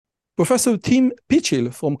Professor Tim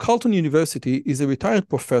Pychyl from Carleton University is a retired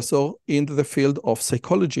professor in the field of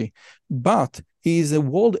psychology, but he is a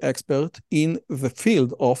world expert in the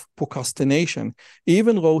field of procrastination. He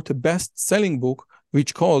even wrote a best-selling book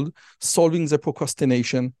which called Solving the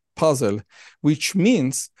Procrastination Puzzle, which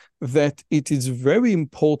means that it is very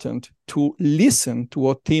important to listen to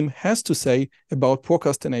what Tim has to say about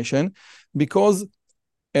procrastination, because,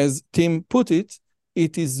 as Tim put it,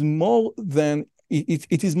 it is more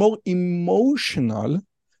emotional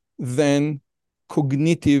than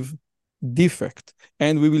cognitive defect.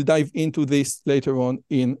 And we will dive into this later on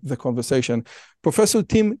in the conversation. Professor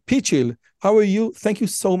Tim Pychyl, how are you? Thank you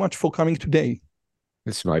so much for coming today.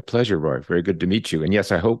 It's my pleasure, Roy. Very good to meet you. And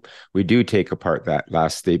yes, I hope we do take apart that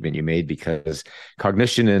last statement you made, because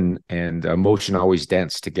cognition and emotion always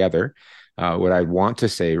dance together. What I want to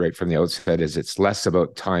say right from the outset is it's less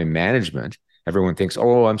about time management. Everyone thinks,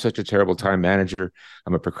 oh, I'm such a terrible time manager.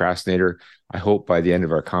 I'm a procrastinator. I hope by the end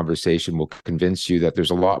of our conversation, we'll convince you that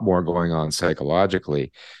there's a lot more going on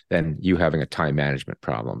psychologically than you having a time management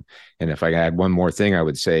problem. And if I add one more thing, I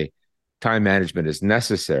would say time management is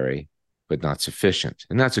necessary, but not sufficient.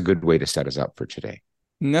 And that's a good way to set us up for today.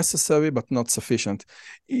 Necessary, but not sufficient.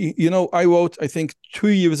 You know, I wrote, I think 2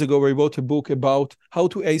 years ago, I wrote a book about how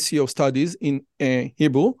to ace your studies in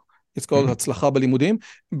Hebrew. It's called Hatzlacha Balimudim,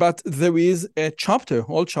 but there is a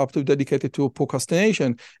whole chapter dedicated to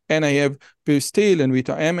procrastination. And I have Pychyl and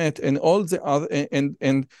Rita Emmett and all the other,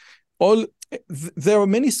 there are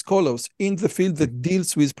many scholars in the field that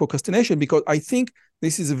deals with procrastination, because I think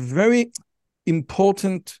this is a very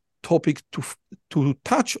important topic to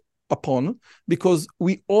touch upon, because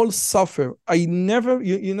we all suffer. I never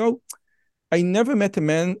met a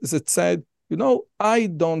man that said, I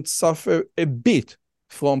don't suffer a bit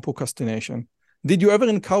from procrastination. Did you ever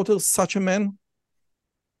encounter such a man?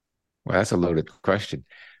 Well, that's a loaded question.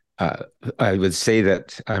 I would say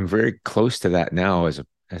that I'm very close to that now as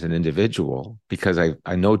an individual, because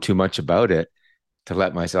I know too much about it to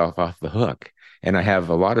let myself off the hook. And I have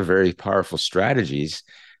a lot of very powerful strategies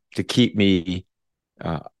to keep me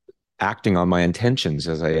acting on my intentions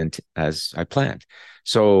as I planned.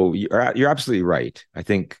 So you're absolutely right. I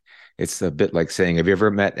think it's a bit like saying, have you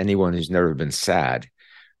ever met anyone who's never been sad?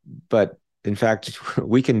 But in fact,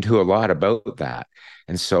 we can do a lot about that.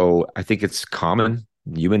 And so I think it's common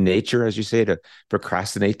human nature, as you say, to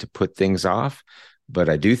procrastinate, to put things off. But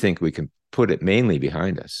I do think we can put it mainly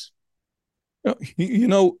behind us.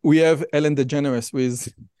 We have Ellen DeGeneres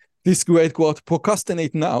with this great quote,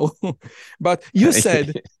 procrastinate now. But you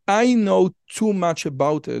said, I know too much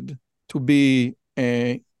about it to be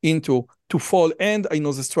to fall, and I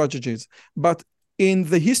know the strategies. But in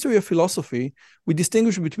the history of philosophy, we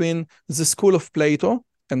distinguish between the school of Plato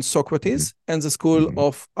and Socrates and the school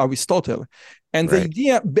of Aristotle. And the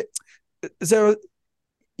idea,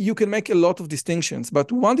 you can make a lot of distinctions,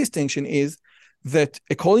 but one distinction is that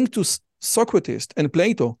according to Socrates and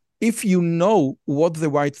Plato, if you know what the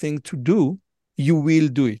right thing to do, you will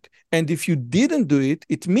do it. And if you didn't do it,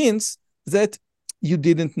 it means that you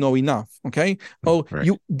didn't know enough, okay? Or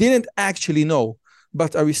you didn't actually know.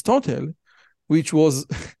 But Aristotle, which was,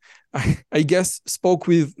 I guess, spoke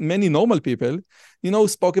with many normal people,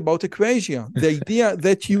 spoke about acrasia, the idea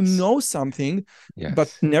that you know something,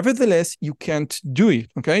 but nevertheless, you can't do it,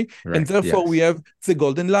 okay? Right. And therefore, we have the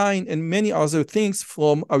golden line and many other things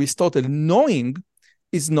from Aristotle. Knowing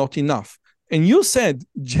is not enough. And you said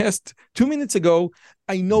just 2 minutes ago,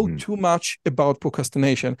 I know too much about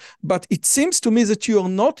procrastination, but it seems to me that you are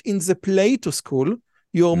not in the Plato school,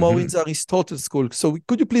 you're more in the Aristotle school. So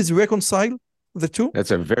could you please reconcile the two?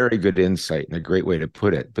 That's a very good insight and a great way to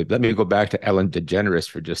put it. But let me go back to Ellen DeGeneres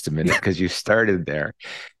for just a minute, because you started there.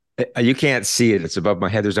 You can't see it. It's above my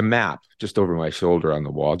head. There's a map just over my shoulder on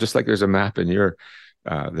the wall, just like there's a map in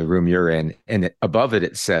the room you're in. And above it,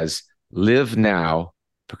 it says, live now,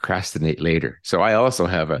 procrastinate later. So I also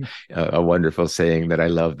have a wonderful saying that I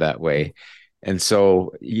love that way. And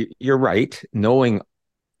so you're right.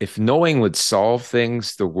 If knowing would solve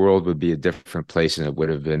things, the world would be a different place than it would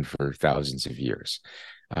have been for thousands of years.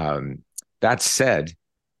 That said,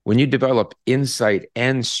 when you develop insight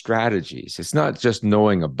and strategies, it's not just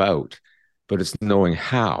knowing about, but it's knowing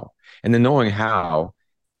how. And the knowing how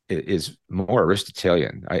is more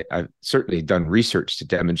Aristotelian. I've certainly done research to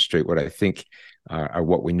demonstrate what I think are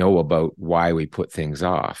what we know about why we put things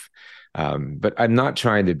off. But I'm not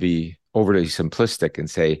trying to be overly simplistic and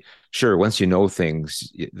say, sure, once you know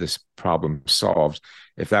things, this problem solved.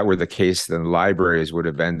 If that were the case, then libraries would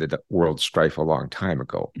have ended world strife a long time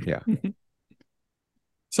ago. Yeah.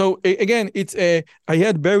 So again, I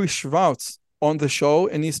had Barry Schwartz on the show,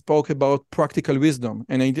 and he spoke about practical wisdom.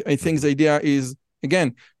 And I think the idea is,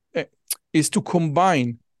 again, is to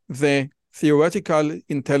combine the theoretical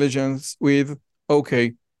intelligence with,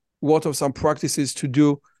 okay, what are some practices to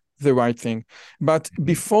do the right thing? But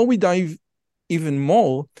before we dive even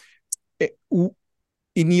more,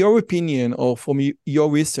 in your opinion, or from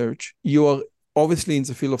your research, you are obviously in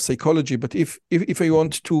the field of psychology, but if I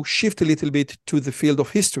want to shift a little bit to the field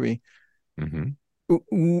of history,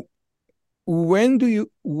 when do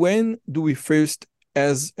we first,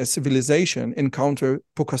 as a civilization, encounter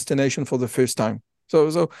procrastination for the first time?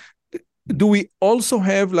 So do we also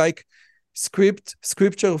have like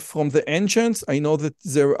scripture from the ancients? I know that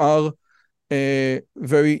there are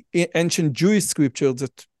very ancient Jewish scripture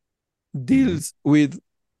that deals with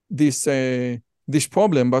this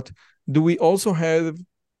problem, but do we also have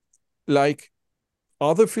like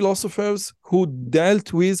other philosophers who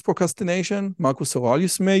dealt with procrastination? Marcus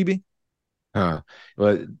Aurelius, maybe?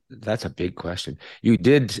 Well, that's a big question. You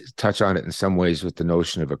did touch on it in some ways with the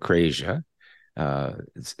notion of acrasia,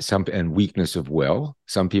 and weakness of will.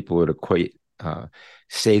 Some people would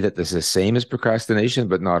say that this is the same as procrastination,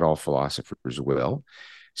 but not all philosophers will.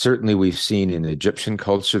 Certainly, we've seen in Egyptian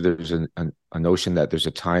culture, there's a notion that there's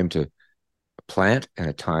a time to plant and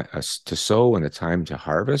a time to sow and a time to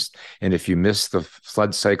harvest. And if you miss the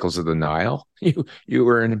flood cycles of the Nile, you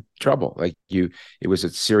were in trouble. It was a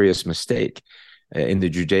serious mistake. In the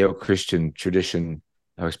Judeo-Christian tradition,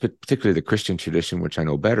 particularly the Christian tradition, which I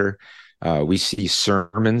know better, we see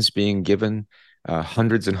sermons being given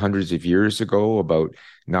hundreds and hundreds of years ago about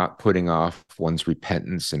not putting off one's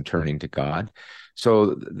repentance and turning to God.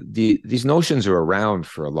 So these notions are around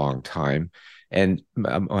for a long time. And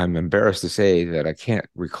I'm embarrassed to say that I can't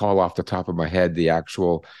recall off the top of my head the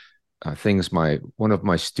actual things. One of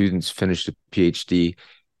my students finished a PhD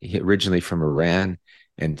originally from Iran,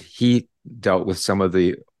 and he dealt with some of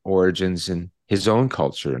the origins in his own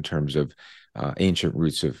culture in terms of ancient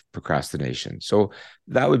roots of procrastination. So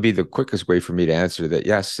that would be the quickest way for me to answer that.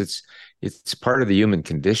 Yes, it's part of the human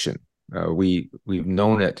condition. We've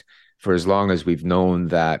known it for as long as we've known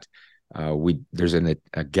that there's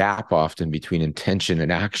a gap often between intention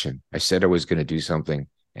and action. I said I was going to do something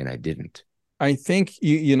and I didn't. I think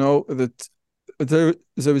you know that there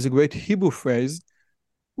is a great Hebrew phrase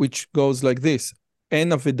which goes like this: "En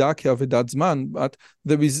aveda ke'avedat zman," but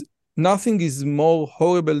there is nothing is more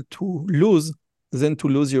horrible to lose than to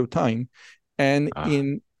lose your time. And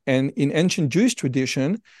in ancient Jewish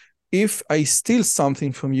tradition, if I steal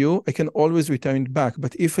something from you, I can always return it back.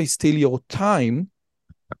 But if I steal your time,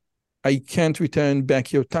 I can't return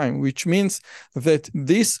back your time, which means that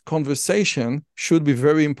this conversation should be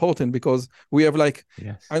very important, because we have I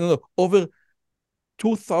don't know, over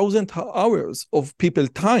 2,000 hours of people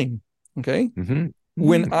time. Okay.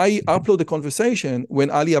 When I upload the conversation, when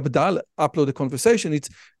Ali Abdal upload the conversation,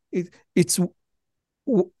 it's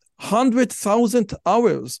 100,000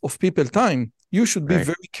 hours of people time. You should be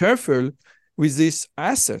very careful with this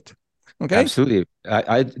asset. Okay. Absolutely.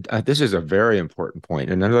 I this is a very important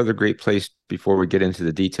point, and another great place before we get into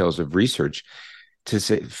the details of research to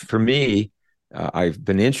say, for me, I've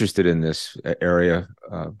been interested in this area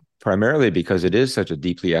primarily because it is such a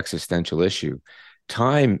deeply existential issue.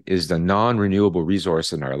 Time is the non-renewable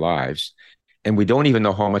resource in our lives, and we don't even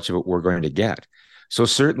know how much of it we're going to get. So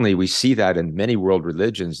certainly we see that in many world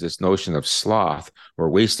religions, this notion of sloth or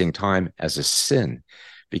wasting time as a sin,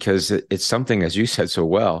 because it's something, as you said so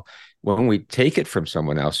well, when we take it from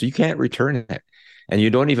someone else, you can't return it. And you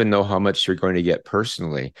don't even know how much you're going to get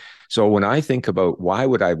personally. So when I think about why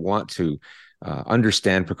would I want to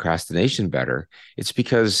understand procrastination better, it's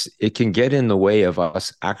because it can get in the way of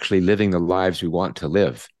us actually living the lives we want to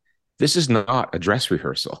live. This is not a dress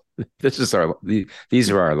rehearsal. These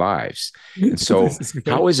are our lives. And so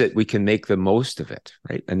how is it we can make the most of it,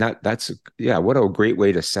 right? And that's what a great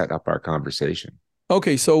way to set up our conversation.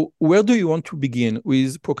 Okay, so where do you want to begin?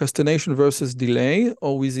 With procrastination versus delay,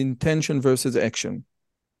 or with intention versus action?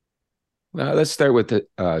 Well, let's start with the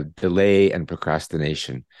delay and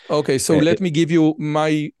procrastination. Okay, so let me give you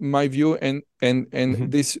my view, and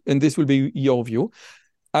this will be your view.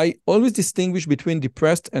 I always distinguish between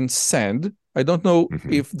depressed and sad. I don't know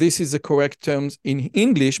if this is the correct terms in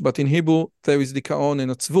English, but in Hebrew there is dikaon and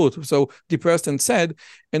atzvut. So depressed and sad.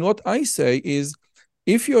 And what I say is,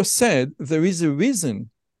 if you're sad, there is a reason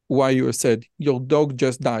why you're sad. Your dog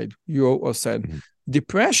just died. You are sad.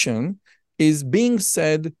 Depression is being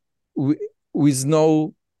sad with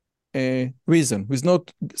no reason, with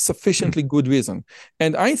not sufficiently good reason.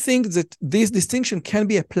 And I think that this distinction can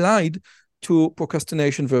be applied to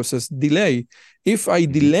procrastination versus delay. If I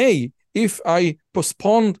delay, if I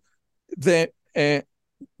postpone the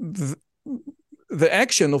the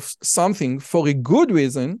action of something for a good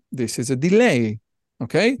reason, this is a delay.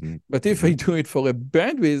 Okay. Mm-hmm. But if I do it for a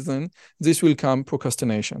bad reason, this will come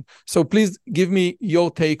procrastination. So please give me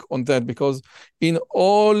your take on that, because in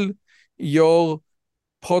all your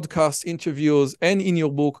podcast interviews and in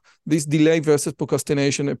your book, this delay versus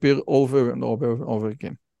procrastination appear over and over and over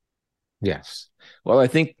again. Yes. Well, I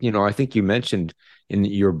think you mentioned in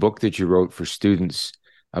your book that you wrote for students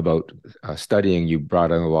about studying, you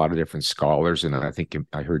brought in a lot of different scholars, and I think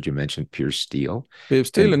I heard you mention Pierce Steele. Pierce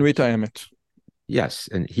Steele and Rita Emmett. Yes,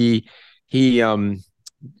 and he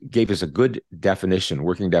gave us a good definition,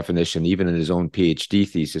 working definition, even in his own PhD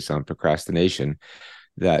thesis on procrastination,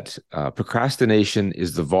 that procrastination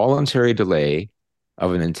is the voluntary delay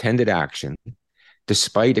of an intended action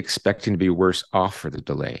despite expecting to be worse off for the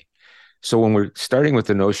delay. So when we're starting with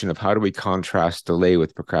the notion of how do we contrast delay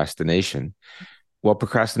with procrastination, well,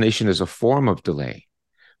 procrastination is a form of delay,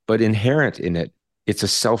 but inherent in it, it's a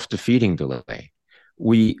self-defeating delay.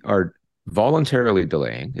 We are voluntarily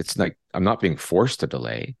delaying. It's like I'm not being forced to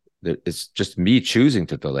delay. It's just me choosing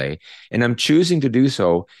to delay. And I'm choosing to do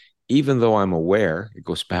so even though I'm aware, it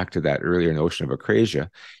goes back to that earlier notion of acrasia,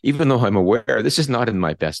 even though I'm aware this is not in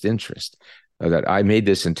my best interest, that I made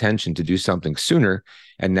this intention to do something sooner,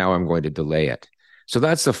 and now I'm going to delay it. So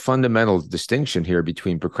that's the fundamental distinction here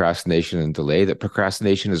between procrastination and delay, that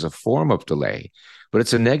procrastination is a form of delay, but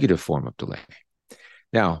it's a negative form of delay.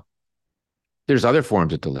 Now, there's other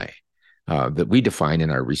forms of delay that we define in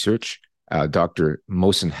our research. Dr.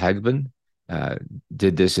 Mohsen Haghban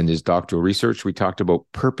did this in his doctoral research. We talked about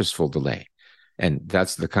purposeful delay. And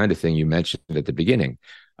that's the kind of thing you mentioned at the beginning.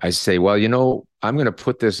 I say, well, I'm going to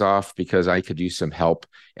put this off because I could use some help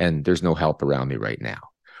and there's no help around me right now.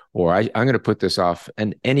 Or I'm going to put this off,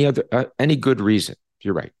 and any good reason.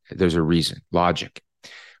 You're right. There's a reason, logic.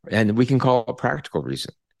 And we can call it practical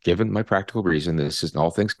reason. Given my practical reason, this is,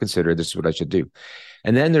 all things considered, this is what I should do.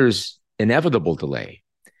 And then there's inevitable delay.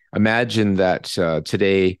 Imagine that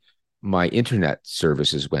today my internet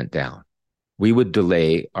services went down. We would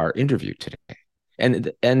delay our interview today.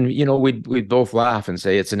 And we'd both laugh and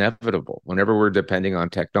say it's inevitable. Whenever we're depending on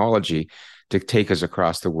technology to take us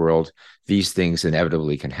across the world, these things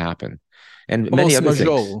inevitably can happen. And many other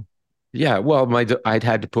things. Yeah, well, I'd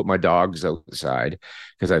had to put my dogs outside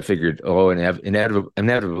because I figured,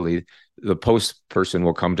 inevitably the post person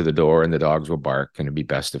will come to the door and the dogs will bark, and it'd be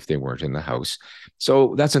best if they weren't in the house.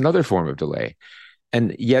 So that's another form of delay.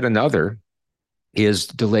 And yet another is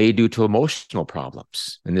delay due to emotional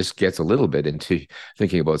problems. And this gets a little bit into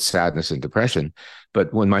thinking about sadness and depression.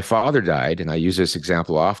 But when my father died, and I use this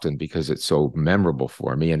example often because it's so memorable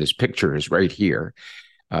for me, and his picture is right here.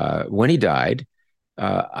 When he died,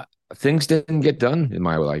 things didn't get done in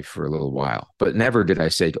my life for a little while, but never did I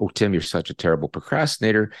say, oh, Tim, you're such a terrible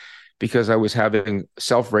procrastinator, because I was having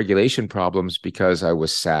self-regulation problems because I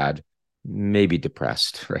was sad, maybe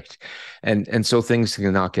depressed, right? And so things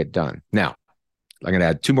cannot get done. Now, I'm going to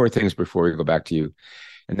add two more things before we go back to you.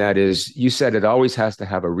 And that is, you said it always has to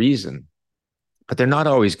have a reason, but they're not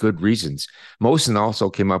always good reasons. Mohsen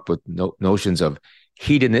also came up with notions of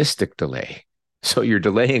hedonistic delay. So you're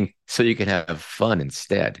delaying so you can have fun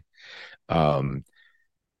instead.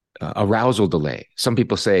 Arousal delay. Some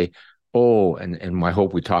people say, oh, and I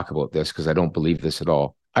hope we talk about this because I don't believe this at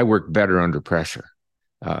all. I work better under pressure.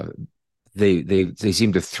 They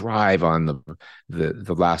seem to thrive on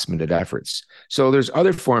the last minute efforts. So there's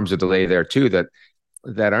other forms of delay there too that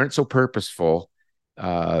aren't so purposeful,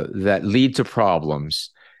 that lead to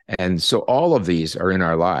problems. And so all of these are in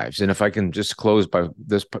our lives. And if I can just close by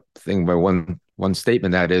this thing by one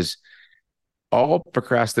statement, that is, all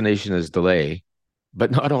procrastination is delay, but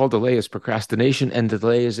not all delay is procrastination, and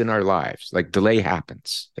delay is in our lives. Like, delay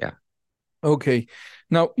happens. Yeah. Okay.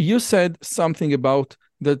 Now, you said something about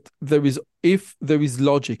that if there is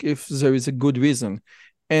logic, if there is a good reason.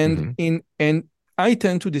 And and I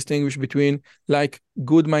tend to distinguish between like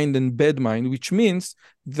good mind and bad mind, which means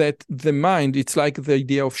that the mind, it's like the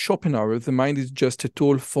idea of Schopenhauer, the mind is just a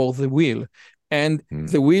tool for the will. And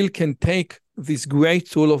the will can take this great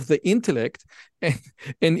tool of the intellect,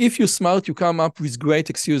 and if you're smart, you come up with great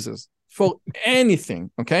excuses for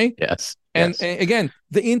anything, okay? Yes. And again,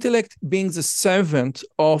 the intellect being the servant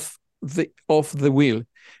of the will.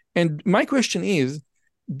 And my question is,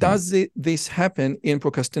 does this happen in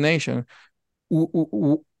procrastination?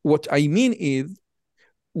 What I mean is,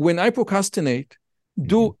 when I procrastinate,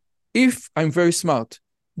 if I'm very smart,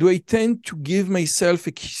 do I tend to give myself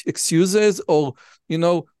excuses or,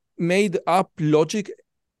 made up logic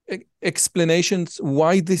explanations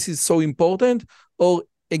why this is so important? Or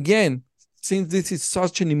again, since this is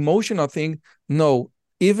such an emotional thing, no,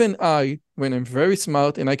 even I, when I'm very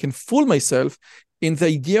smart and I can fool myself in the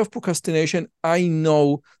idea of procrastination, I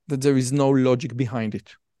know that there is no logic behind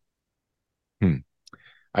it.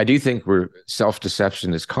 I do think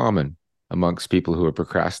self-deception is common amongst people who are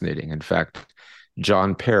procrastinating. In fact,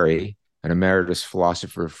 John Perry, an emeritus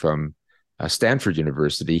philosopher from Stanford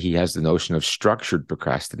University, he has the notion of structured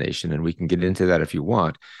procrastination, and we can get into that if you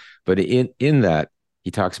want. But in that,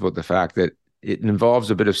 he talks about the fact that it involves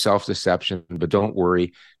a bit of self-deception, but don't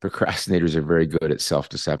worry, procrastinators are very good at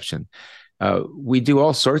self-deception. We do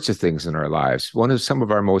all sorts of things in our lives. Some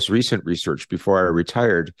of our most recent research before I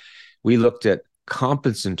retired, we looked at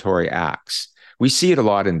compensatory acts. We see it a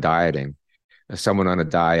lot in dieting. Someone on a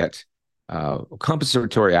diet,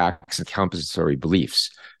 compensatory acts and compensatory beliefs.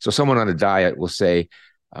 So someone on a diet will say,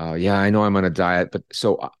 yeah, I know I'm on a diet, but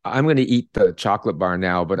so I'm going to eat the chocolate bar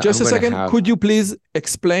now, but just I'm a second, have... could you please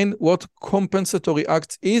explain what compensatory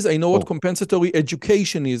act is? I know what compensatory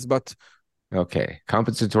education is, but... Okay,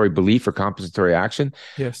 compensatory belief or compensatory action?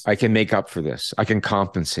 Yes. I can make up for this. I can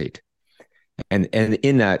compensate. And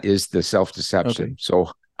in that is the self-deception. Okay.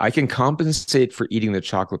 So I can compensate for eating the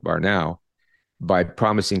chocolate bar now by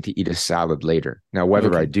promising to eat a salad later. Now,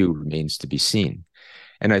 whether I do remains to be seen.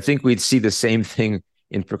 And I think we'd see the same thing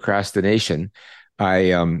in procrastination.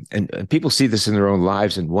 And people see this in their own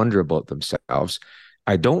lives and wonder about themselves.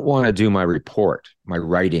 I don't want to do my report, my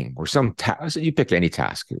writing, or some task. You pick any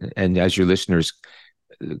task. And as your listeners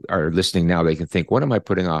are listening now, they can think, what am I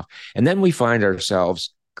putting off? And then we find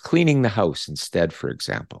ourselves cleaning the house instead, for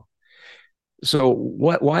example. So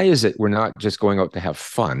why is it we're not just going out to have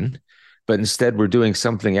fun, but instead we're doing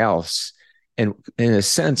something else? And in a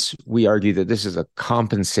sense, we argue that this is a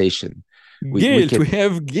compensation. We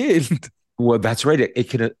have guilt. Well, that's right. It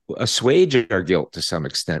can assuage our guilt to some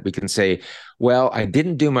extent. We can say, well, I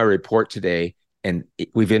didn't do my report today, and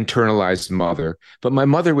we've internalized mother, but my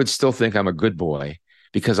mother would still think I'm a good boy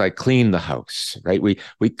because I cleaned the house, right?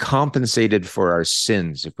 We compensated for our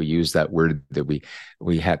sins, if we use that word that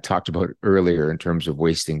we had talked about earlier in terms of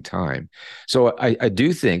wasting time. So I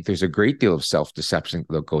do think there's a great deal of self-deception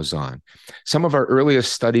that goes on. Some of our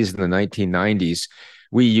earliest studies in the 1990s,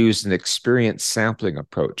 we used an experience sampling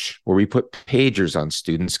approach where we put pagers on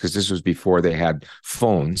students, because this was before they had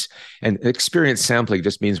phones. And experience sampling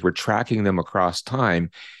just means we're tracking them across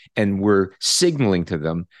time and we're signaling to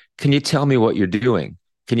them, can you tell me what you're doing?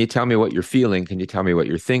 Can you tell me what you're feeling? Can you tell me what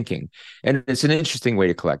you're thinking? And it's an interesting way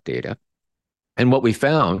to collect data. And what we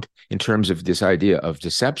found in terms of this idea of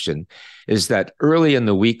deception is that early in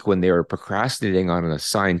the week when they were procrastinating on an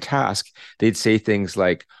assigned task, they'd say things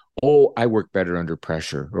like, oh, I work better under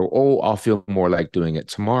pressure, or, oh, I'll feel more like doing it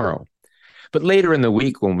tomorrow. But later in the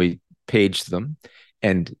week, when we paged them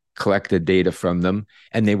and collected data from them,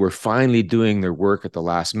 and they were finally doing their work at the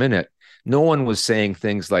last minute, no one was saying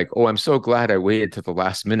things like, oh, I'm so glad I waited to the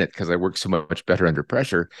last minute because I worked so much better under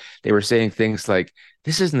pressure. They were saying things like,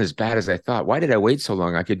 this isn't as bad as I thought. Why did I wait so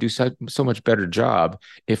long? I could do so much better job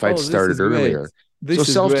if I'd started earlier. So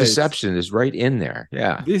self-deception is right in there.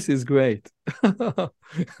 Yeah. This is great. I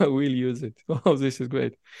will use it. Oh, this is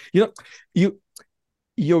great.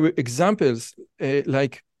 Your examples,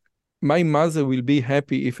 like my mother will be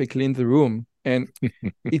happy if I clean the room. And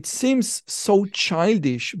it seems so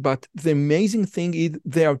childish, but the amazing thing is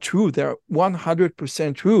they are true. They are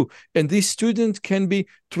 100% true. And this student can be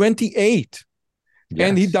 28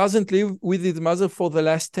 and he doesn't live with his mother for the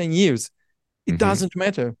last 10 years. It doesn't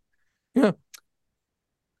matter.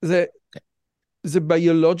 The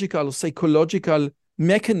biological or psychological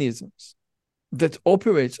mechanisms that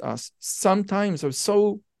operate us sometimes are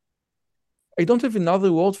so, I don't have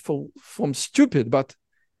another word from stupid, but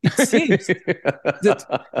it seems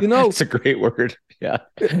that, it's a great word. Yeah.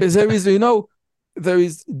 There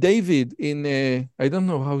is David in, I don't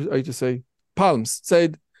know how to say, Palms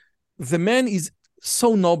said, the man is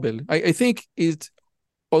so noble. I think it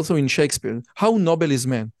also in Shakespeare, how noble is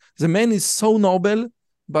man? The man is so noble,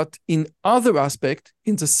 but in other aspect,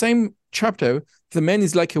 in the same chapter, the man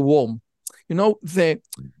is like a worm. The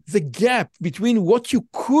gap between what you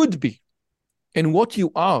could be and what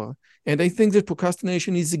you are. And I think that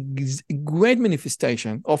procrastination is a great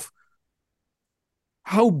manifestation of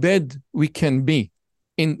how bad we can be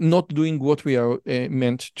in not doing what we are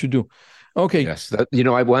meant to do. Okay. Yes.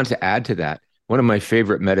 I want to add to that. One of my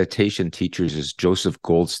favorite meditation teachers is Joseph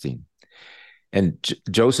Goldstein. And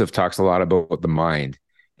Joseph talks a lot about the mind.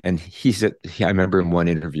 And he said, I remember in one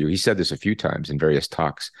interview, he said this a few times in various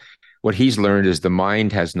talks. What he's learned is the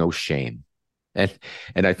mind has no shame. And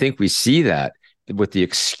I think we see that with the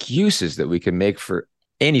excuses that we can make for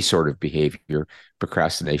any sort of behavior,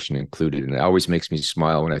 procrastination included. And it always makes me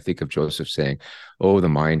smile when I think of Joseph saying, "Oh, the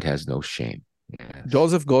mind has no shame." Yes.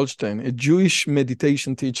 Joseph Goldstein, a Jewish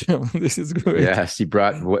meditation teacher. This is great. Yes, he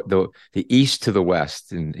brought the East to the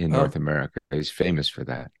West in Uh, North America. He's famous for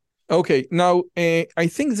that. okay, now I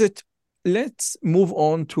think that let's move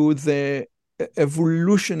on to the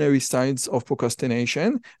evolutionary sides of procrastination.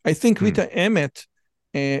 I think Hmm. Rita Emmett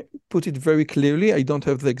put it very clearly. I don't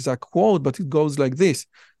have the exact quote, but it goes like this: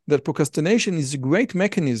 that procrastination is a great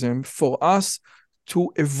mechanism for us to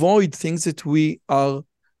avoid things that we are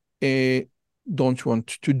don't want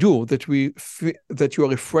to do, that you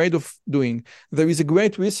are afraid of doing. There is a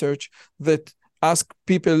great research that asks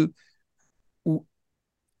people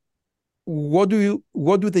what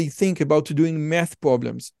do they think about doing math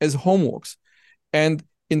problems as homeworks. And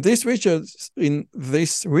in this research,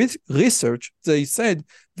 they said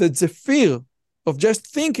that the fear of just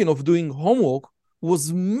thinking of doing homework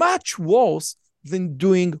was much worse than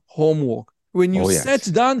doing homework. When you Oh, sat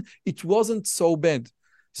yes. down, it wasn't so bad.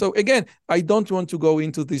 So again, I don't want to go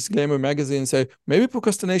into this glamour magazine and say maybe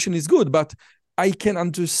procrastination is good, but I can Don't.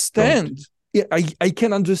 understand. Yeah, I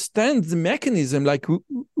can understand the mechanism, like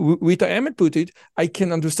Rita Emmett put it. I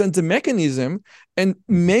can understand the mechanism, and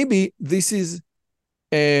maybe this is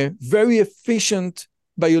a very efficient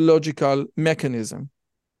biological mechanism.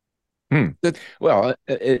 Hmm. That Well,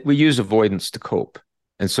 we use avoidance to cope,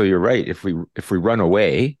 and so you're right. If we run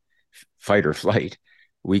away, fight or flight,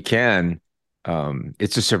 we can.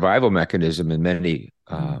 It's a survival mechanism in many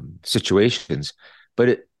situations,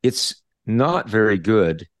 but it's not very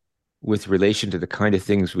good with relation to the kind of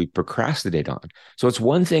things we procrastinate on. So it's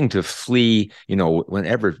one thing to flee,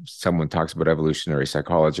 whenever someone talks about evolutionary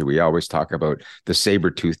psychology, we always talk about the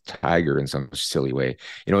saber-toothed tiger in some silly way.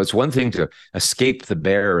 It's one thing to escape the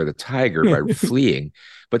bear or the tiger by fleeing,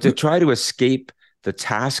 but to try to escape the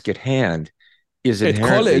task at hand is at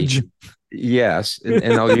inherently, college. yes,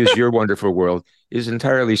 and I'll use your wonderful world, is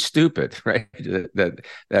entirely stupid, right?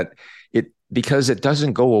 That it because it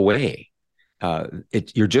doesn't go away.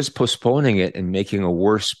 You're just postponing it and making a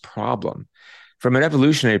worse problem. From an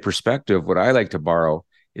evolutionary perspective, what I like to borrow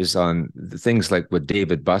is on the things like what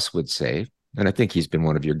David Buss would say, and I think he's been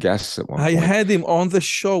one of your guests at one I point. had him on the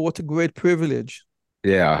show. What a great privilege.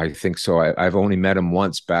 Yeah, I think so. I've only met him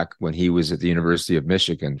once back when he was at the University of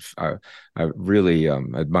Michigan. I really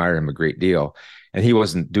admire him a great deal. And he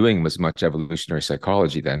wasn't doing as much evolutionary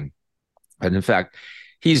psychology then. And in fact,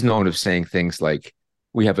 he's known of saying things like,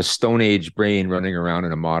 we have a Stone Age brain running around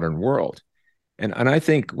in a modern world. And I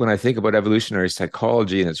think when I think about evolutionary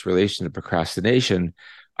psychology and its relation to procrastination,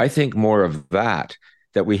 I think more of that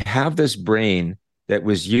we have this brain that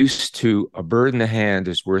was used to a bird in the hand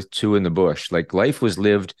is worth two in the bush. Like life was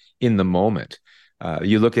lived in the moment.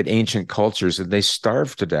 You look at ancient cultures and they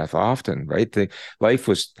starved to death often, right? Life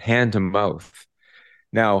was hand to mouth.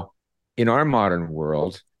 Now, in our modern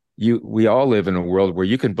world, we all live in a world where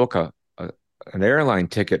you can book an airline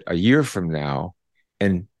ticket a year from now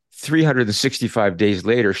and 365 days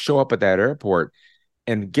later show up at that airport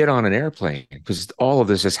and get on an airplane because all of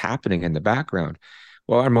this is happening in the background.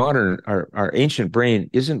 Well, our ancient brain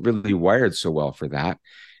isn't really wired so well for that.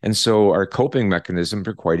 And so our coping mechanisms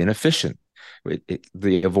are quite inefficient.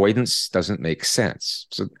 The avoidance doesn't make sense.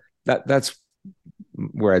 So that's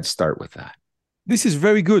where I'd start with that. This is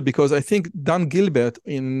very good because I think Dan Gilbert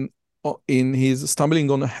in his Stumbling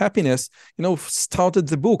on Happiness, started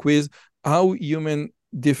the book with how human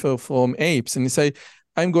differ from apes, and he say,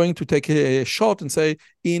 I'm going to take a shot and say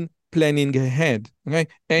in planning ahead. Okay,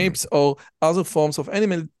 apes or other forms of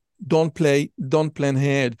animal don't plan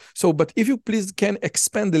ahead. So, but if you please can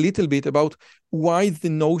expand a little bit about why the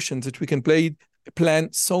notion that we can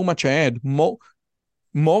plan so much ahead,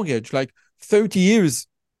 mortgage like 30 years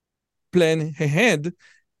plan ahead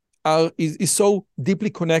is so deeply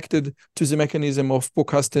connected to the mechanism of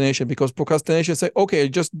procrastination, because procrastination say, okay,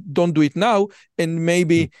 just don't do it now, and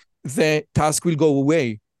maybe the task will go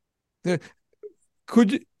away.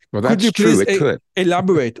 Could Well, could you that's true. please It could.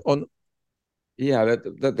 elaborate on? Yeah,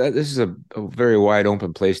 that this is a very wide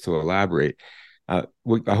open place to elaborate. I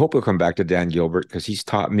hope we'll come back to Dan Gilbert because he's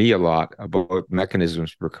taught me a lot about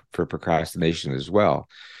mechanisms for procrastination as well.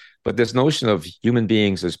 But this notion of human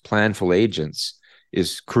beings as planful agents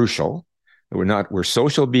is crucial. We're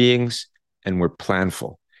social beings and we're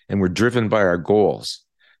planful and we're driven by our goals.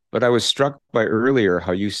 But I was struck by earlier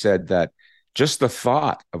how you said that just the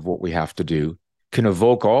thought of what we have to do can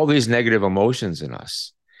evoke all these negative emotions in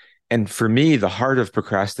us. And for me, the heart of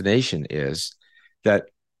procrastination is that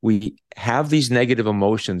we have these negative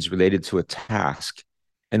emotions related to a task.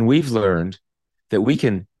 And we've learned that we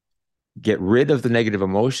can get rid of the negative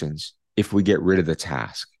emotions if we get rid of the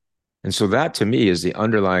task. And so that to me is the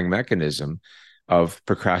underlying mechanism of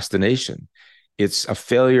procrastination. It's a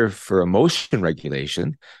failure for emotion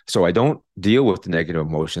regulation. So I don't deal with the negative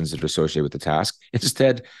emotions that are associated with the task.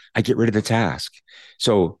 Instead, I get rid of the task.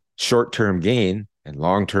 So short-term gain and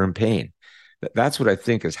long-term pain. That's what I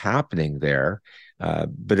think is happening there.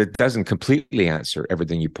 But it doesn't completely answer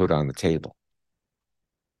everything you put on the table.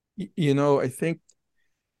 I think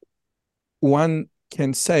one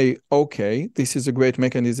can say, okay, this is a great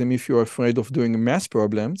mechanism if you're afraid of doing math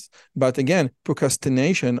problems. But again,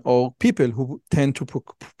 procrastination, or people who tend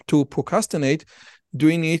to procrastinate,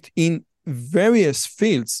 doing it in various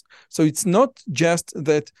fields. So it's not just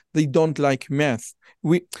that they don't like math.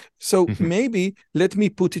 Maybe let me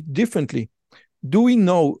put it differently. Do we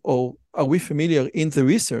know, or are we familiar in the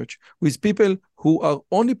research with people who are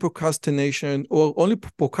only procrastination or only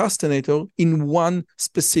procrastinator in one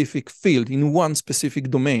specific field, in one specific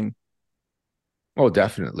domain? Oh,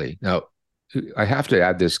 definitely. Now, I have to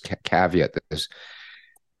add this caveat, this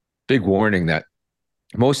big warning that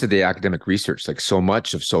most of the academic research, like so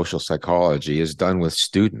much of social psychology, is done with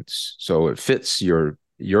students. So it fits your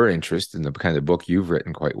interest in the kind of book you've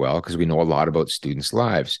written quite well, because we know a lot about students'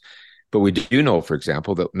 lives. But we do know, for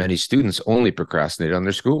example, that many students only procrastinate on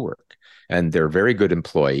their schoolwork, and they're very good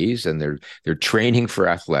employees, and they're training for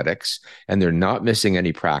athletics, and they're not missing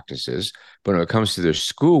any practices. But when it comes to their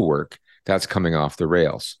schoolwork, that's coming off the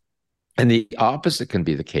rails. And the opposite can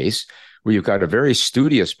be the case, where you've got a very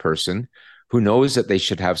studious person who knows that they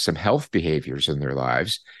should have some health behaviors in their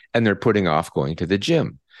lives, and they're putting off going to the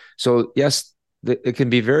gym. So yes, it can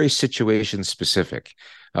be very situation specific.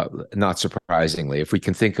 Not surprisingly, if we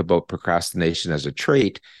can think about procrastination as a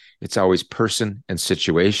trait, it's always person and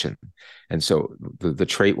situation. And so the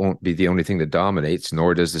trait won't be the only thing that dominates,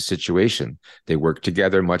 nor does the situation. They work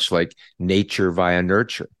together, much like nature via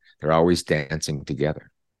nurture. They're always dancing together.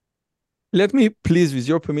 Let me, please, with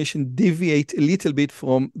your permission, deviate a little bit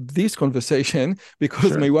from this conversation,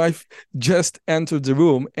 because my wife just entered the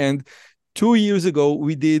room. And 2 years ago,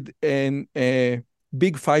 we did a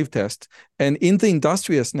Big Five test. And in the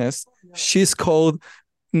industriousness, she scored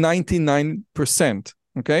 99%.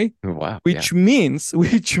 Okay. Wow. Which means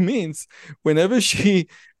whenever she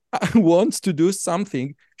wants to do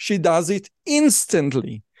something, she does it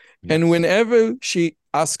instantly. Yes. And whenever she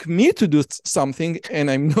asks me to do something and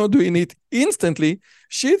I'm not doing it instantly,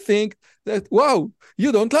 she thinks that, wow,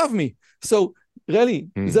 you don't love me. So really,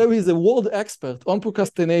 there is a world expert on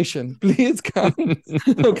procrastination. Please come.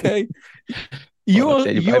 Okay.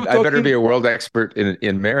 I better be a world expert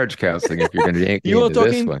in marriage counseling if you're going to yank me into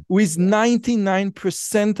this one. With 99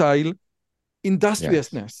 percentile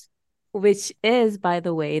industriousness. Yes. Which is, by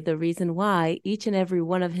the way, the reason why each and every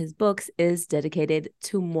one of his books is dedicated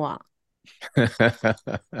to moi.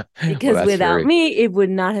 Because without me, it would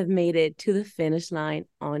not have made it to the finish line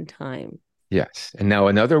on time. Yes. And now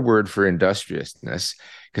another word for industriousness,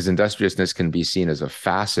 because industriousness can be seen as a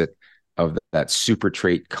facet of that super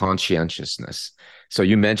trait, conscientiousness. So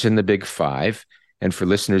you mentioned the Big Five. And for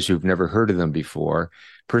listeners who've never heard of them before,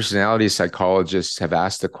 personality psychologists have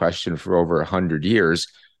asked the question for over 100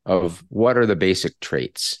 years of what are the basic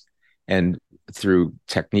traits? And through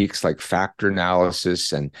techniques like factor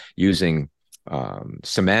analysis and using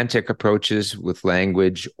semantic approaches with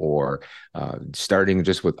language, or starting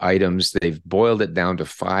just with items, they've boiled it down to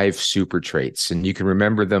 5 super traits. And you can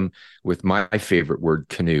remember them with my favorite word,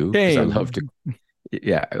 canoe, because I love to,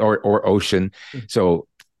 or ocean. So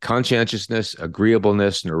conscientiousness,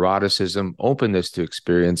 agreeableness, neuroticism, openness to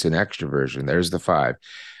experience, and extroversion. There's the 5.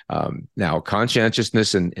 Now,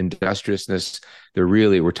 conscientiousness and industriousnness,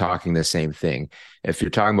 we're talking the same thing. If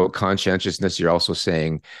you're talking about conscientiousness, you're also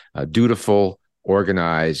saying dutiful,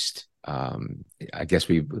 organized. I guess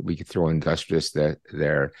we could throw industrious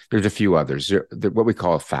there. There's a few others, what we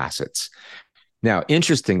call facets. Now,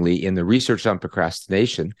 interestingly, in the research on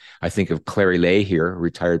procrastination, I think of Clary Lay here, a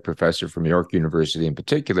retired professor from York University in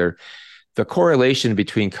particular. The correlation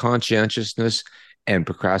between conscientiousness and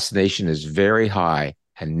procrastination is very high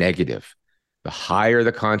and negative. The higher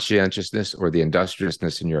the conscientiousness or the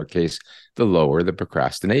industriousness in your case, the lower the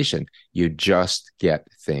procrastination. You just get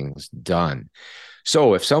things done.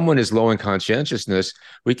 So if someone is low in conscientiousness,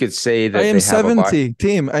 we could say that I am 70,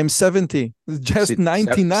 Tim. I'm 70. Just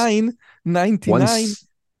 99. I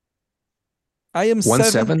am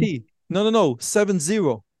 70. No. 70.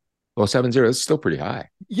 Well, 70 is still pretty high.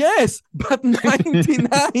 Yes, but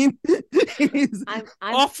 99 is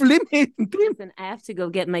off limit. Listen, I have to go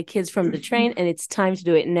get my kids from the train, and it's time to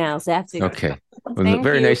do it now. So I have to go. Okay. Well,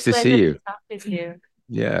 very nice to see you. Talk with you.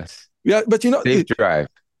 Yes. Yeah, but safe drive.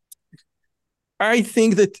 I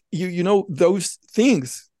think that those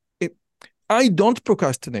things. I don't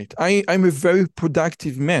procrastinate. I'm a very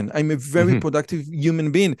productive man. I'm a very productive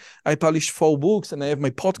human being. I publish 4 books and I have my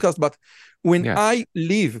podcast. But when I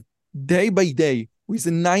live day by day with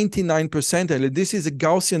a 99 percentile, this is a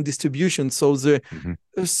Gaussian distribution. So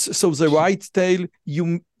the right tail,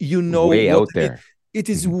 you know, way out there. It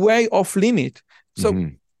is way off limit. So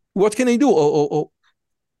what can I do? Or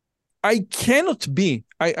I cannot be.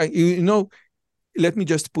 Let me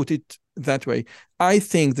just put it that way. I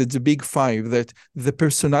think that the big 5, that the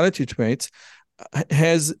personality traits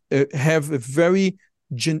have a very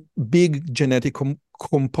big genetic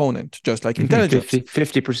component, just like intelligence.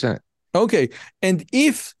 50%. Okay. And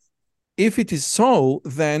if it is so,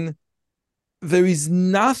 then there is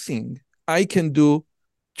nothing I can do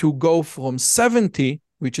to go from 70,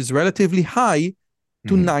 which is relatively high,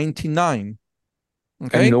 to 99.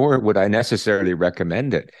 Okay. And nor would I necessarily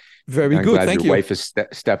recommend it. Very I'm good. glad Thank your you. wife has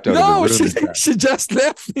stepped out of the room. She just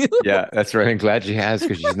left. Yeah, that's right. I'm glad she has,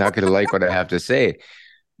 because she's not going to like what I have to say.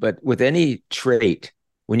 But with any trait,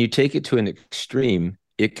 when you take it to an extreme,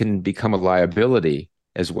 it can become a liability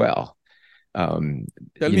as well. Tell me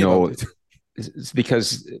about it. It's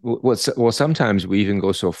because sometimes we even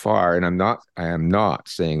go so far, and I am not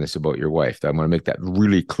saying this about your wife. I want to make that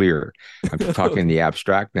really clear. I'm talking in the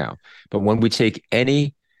abstract now. But when we take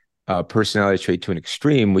any personality trait to an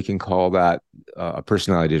extreme, we can call that a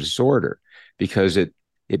personality disorder, because it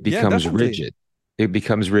becomes rigid. It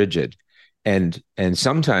becomes rigid, and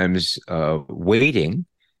sometimes waiting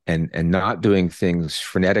and not doing things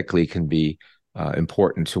frenetically can be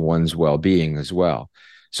important to one's well-being as well.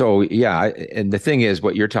 So and the thing is,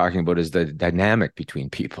 what you're talking about is the dynamic between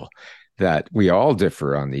people, that we all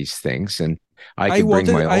differ on these things, and I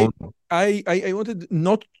wanted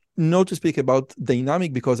not to speak about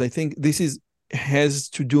dynamic, because I think this has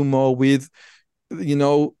to do more with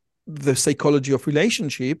the psychology of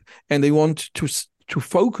relationship, and they want to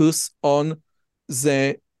focus on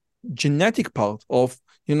the genetic part of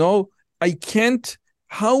I can't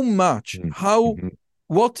how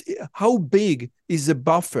big is the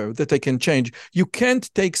buffer that I can change. You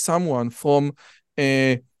can't take someone from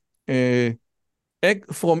introvert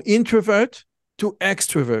to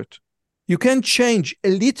extrovert. You can change a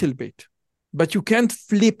little bit, but you can't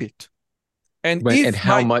flip it. And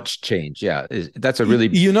how much change? Yeah, that's a really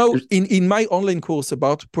in my online course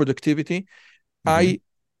about productivity, I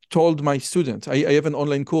told my students, I have an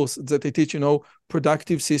online course that I teach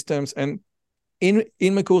productive systems, and in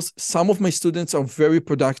my course, some of my students are very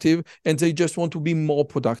productive and they just want to be more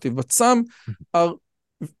productive, but some are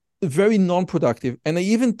very non-productive. And I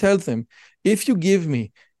even tell them, if you give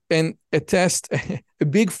me a test, a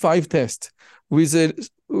big 5 test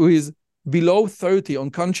with below 30 on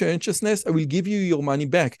conscientiousness, I will give you your money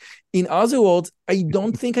back. In other words, I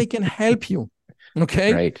don't think I can help you.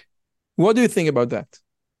 Okay. Right. What do you think about that?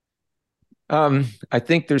 I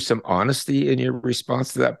think there's some honesty in your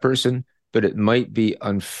response to that person, but it might be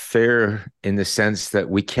unfair in the sense that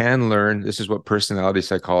we can learn, this is what personality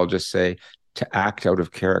psychologists say, to act out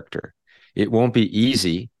of character. It won't be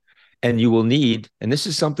easy, and you will need, and this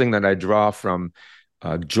is something that I draw from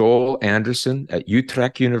Joel Anderson at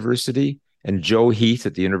Utrecht University and Joe Heath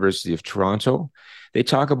at the University of Toronto. They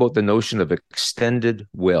talk about the notion of extended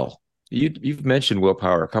will. You've mentioned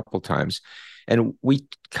willpower a couple of times, and we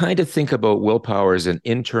kind of think about willpower as an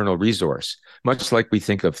internal resource, much like we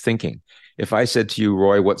think of thinking. If I said to you,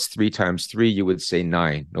 Roy, what's 3 times 3? You would say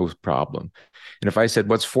 9, no problem. And if I said,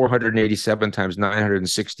 what's 487 times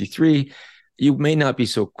 963? You may not be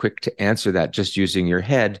so quick to answer that just using your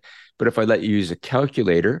head. But if I let you use a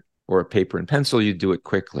calculator or a paper and pencil, you do it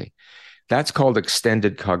quickly. That's called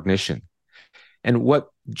extended cognition. And what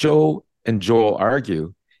Joe and Joel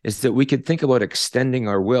argue is that we could think about extending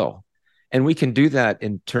our will. And we can do that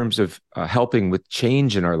in terms of helping with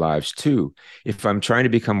change in our lives too. If I'm trying to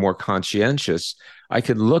become more conscientious, I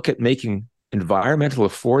could look at making environmental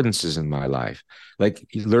affordances in my life, like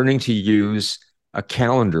learning to use a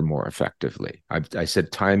calendar more effectively. I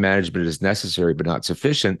said time management is necessary, but not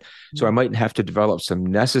sufficient. So I might have to develop some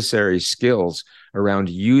necessary skills around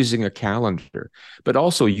using a calendar, but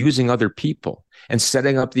also using other people and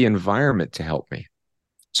setting up the environment to help me.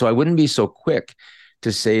 So I wouldn't be so quick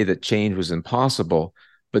to say that change was impossible,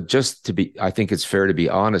 but I think it's fair to be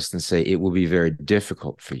honest and say it will be very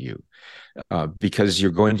difficult for you because you're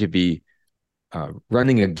going to be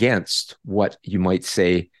running against what you might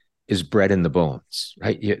say is bred in the bones,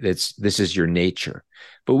 right? This is your nature,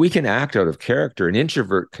 but we can act out of character. An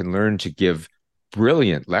introvert can learn to give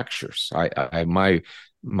brilliant lectures. My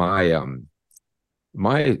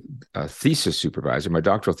my thesis supervisor, my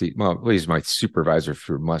doctoral well, he's my supervisor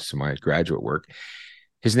for most of my graduate work.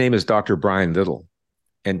 His name is Dr. Brian Little,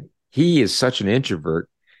 and he is such an introvert.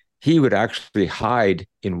 He would actually hide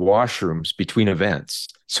in washrooms between events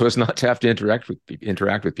so as not to have to interact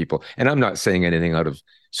with people. And I'm not saying anything out of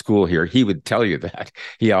school here. He would tell you that.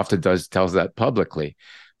 He often tells that publicly.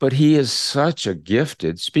 But he is such a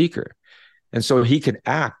gifted speaker. And so he can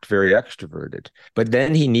act very extroverted, but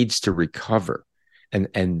then he needs to recover. And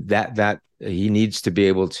that he needs to be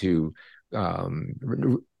able to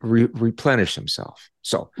replenish himself.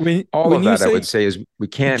 So all of that, I would say, is we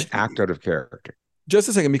can't act out of character. Just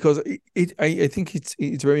a second, because I think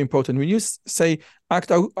it's very important. When you say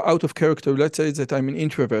act out of character, let's say that I'm an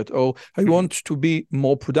introvert or I want to be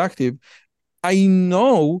more productive, I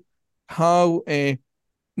know how a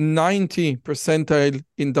 90 percentile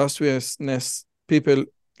industriousness people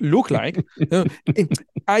look like.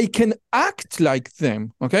 I can act like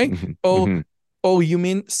them, okay? Or you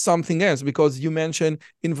mean something else, because you mentioned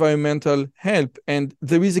environmental help, and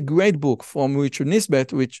there is a great book from Richard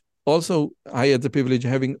Nisbet, which also I had the privilege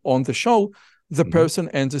of having on the show, The Person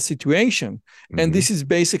and the Situation. And this is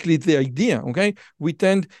basically the idea, okay? We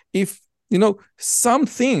tend, some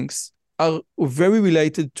things are very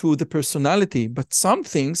related to the personality, but some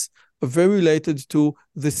things are very related to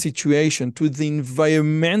the situation, to the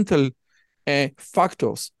environmental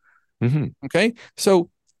factors, okay?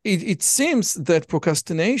 So it seems that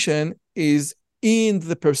procrastination is in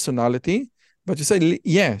the personality, but you say,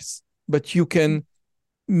 yes, but you can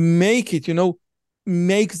make it,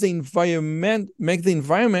 make the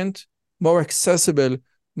environment more accessible,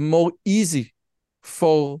 more easy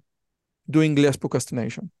for doing less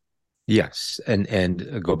procrastination. Yes.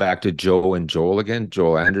 And go back to Joe and Joel again,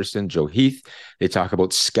 Joel Anderson, Joe Heath. They talk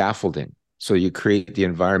about scaffolding. So you create the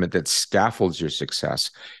environment that scaffolds your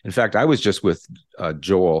success. In fact, I was just with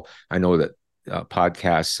Joel. I know that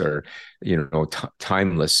podcasts are,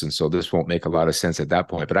 timeless. And so this won't make a lot of sense at that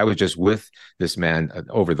point. But I was just with this man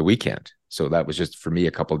over the weekend. So that was just for me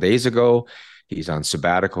a couple of days ago. He's on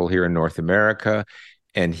sabbatical here in North America.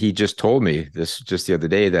 And he just told me this just the other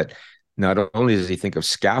day that not only does he think of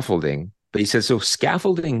scaffolding, but he says, so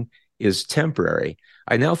scaffolding is temporary.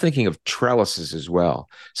 I'm now thinking of trellises as well,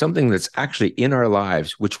 something that's actually in our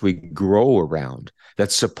lives, which we grow around,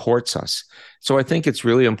 that supports us. So I think it's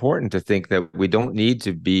really important to think that we don't need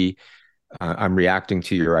to be, I'm reacting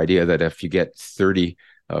to your idea that if you get 30%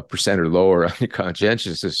 or lower on your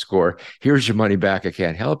conscientiousness score, here's your money back, I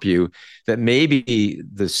can't help you. That maybe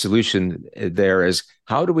the solution there is,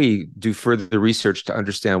 how do we do further research to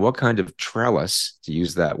understand what kind of trellis, to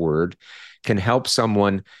use that word, can help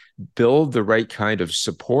someone build the right kind of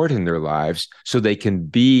support in their lives so they can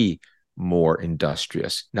be more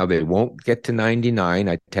industrious. Now, they won't get to 99.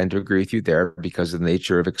 I tend to agree with you there because of the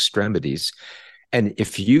nature of extremities. And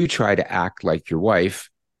if you try to act like your wife,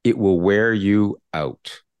 it will wear you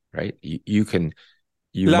out, right? You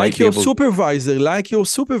like your supervisor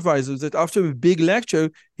that after a big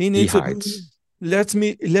lecture, he needs to let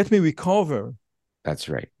me recover. That's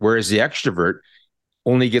right. Whereas the extrovert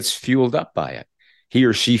only gets fueled up by it. He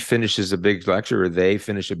or she finishes a big lecture, or they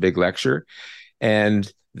finish a big lecture,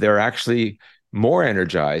 and they're actually more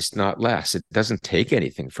energized, not less. It doesn't take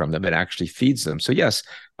anything from them. It actually feeds them. So yes,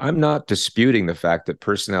 I'm not disputing the fact that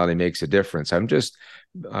personality makes a difference.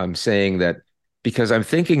 I'm saying that because I'm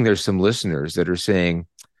thinking there's some listeners that are saying,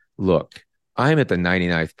 look, I'm at the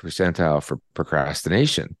 99th percentile for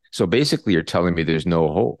procrastination. So basically you're telling me there's no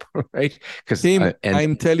hope, right? Because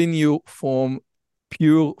I'm telling you from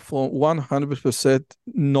 100%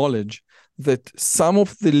 knowledge that some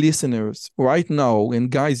of the listeners right now, and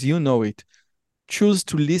guys, it, choose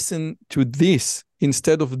to listen to this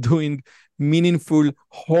instead of doing meaningful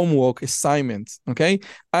homework assignments, okay?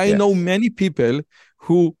 I know many people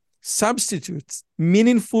who substitute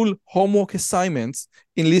meaningful homework assignments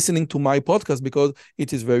in listening to my podcast because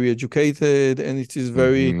it is very educated and it is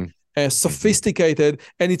very sophisticated,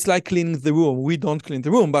 and it's like cleaning the room. We don't clean the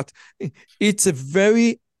room, but it's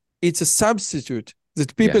a substitute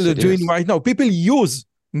that people are doing right now. People use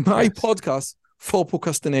my podcast for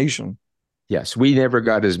procrastination. Yes, we never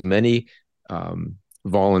got as many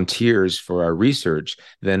volunteers for our research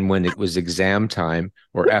than when it was exam time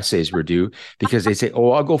or essays were due, because they say,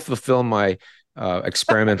 oh, I'll go fulfill my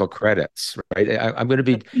experimental credits, right? I'm going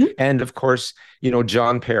to be, and of course,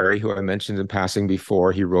 John Perry, who I mentioned in passing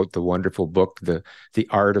before, he wrote the wonderful book, The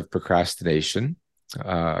Art of Procrastination,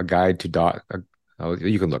 a guide to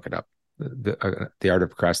you can look it up, The Art of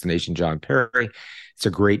Procrastination, John Perry. It's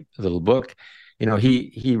a great little book.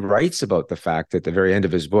 He writes about the fact that at the very end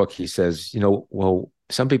of his book, he says, well,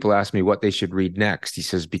 some people ask me what they should read next. He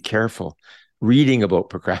says, be careful. Reading about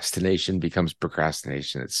procrastination becomes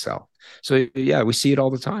procrastination itself. So yeah, we see it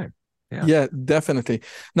all the time. Yeah, definitely.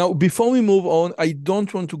 Now, before we move on, I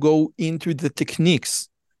don't want to go into the techniques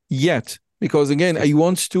yet, because again, I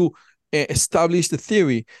want to establish the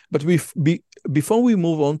theory. But before we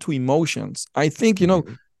move on to emotions, I think,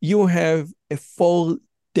 you have a 4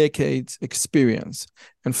 decades experience.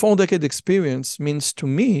 And 4 decade experience means to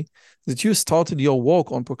me that you started your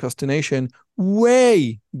work on procrastination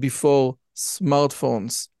way before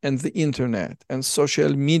smartphones and the internet and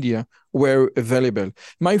social media were available.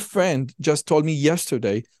 My friend just told me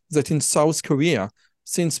yesterday that in South Korea,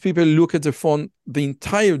 since people look at the phone the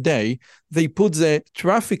entire day, they put the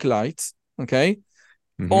traffic lights, okay,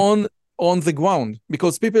 on the ground,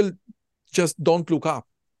 because people just don't look up.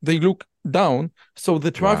 They look down. So the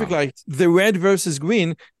traffic light, the red versus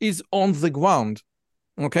green, is on the ground,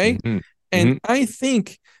 okay? And I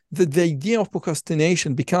think that the idea of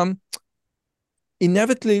procrastination become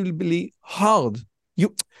inevitably hard.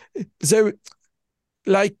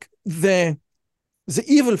 Like the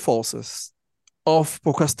evil forces of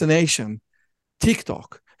procrastination,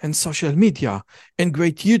 TikTok and social media and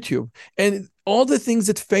great YouTube and all the things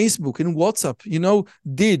that Facebook and WhatsApp,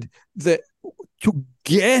 did to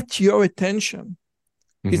get your attention.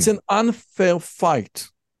 It's an unfair fight.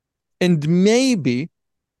 And maybe,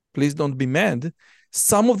 please don't be mad,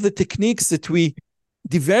 some of the techniques that we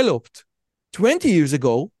developed 20 years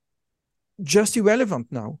ago, just irrelevant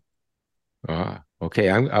now. Okay.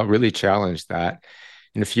 I'll really challenge that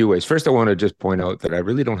in a few ways. First, I want to just point out that I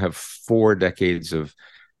really don't have 4 decades of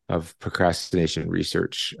procrastination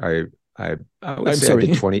research. I would say I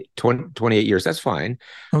did 28 years. That's fine.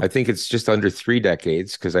 Okay. I think it's just under 3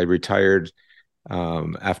 decades because I retired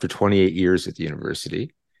after 28 years at the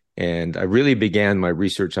university. And I really began my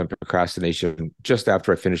research on procrastination just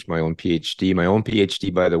after I finished my own PhD. My own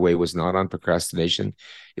PhD, by the way, was not on procrastination.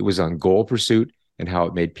 It was on goal pursuit and how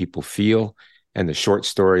it made people feel. And the short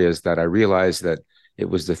story is that I realized that it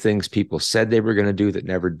was the things people said they were going to do that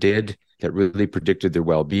never did that really predicted their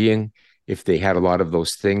well-being. If they had a lot of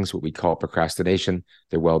those things, what we call procrastination,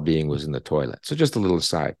 their well-being was in the toilet. So just a little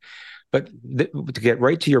aside. But to get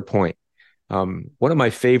right to your point, one of my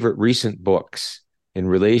favorite recent books in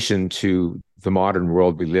relation to the modern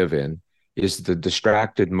world we live in is The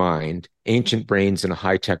Distracted Mind, Ancient Brains in a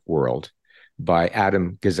High-Tech World by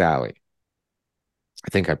Adam Gazzaley. I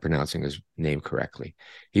think I'm pronouncing his name correctly.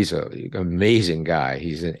 He's an amazing guy.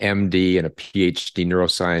 He's an MD and a PhD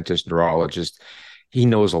neuroscientist, neurologist. He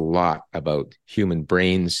knows a lot about human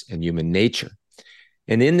brains and human nature.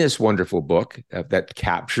 And in this wonderful book that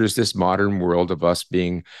captures this modern world of us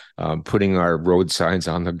being putting our road signs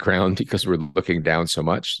on the ground because we're looking down so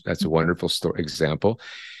much, that's a wonderful example.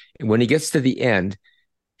 And when he gets to the end,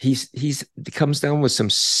 he comes down with some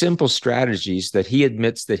simple strategies that he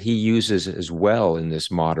admits that he uses as well in this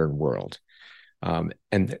modern world. And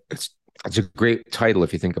it's a great title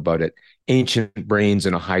if you think about it. Ancient Brains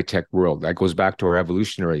in a High-Tech World. That goes back to our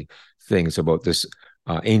evolutionary things about this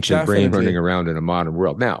ancient brain running around in a modern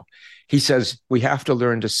world. Now, he says we have to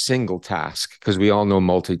learn to single task because we all know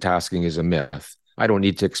multitasking is a myth. I don't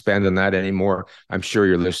need to expand on that anymore. I'm sure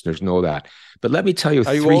your listeners know that. But let me tell you,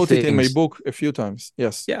 I wrote it in my book a few times.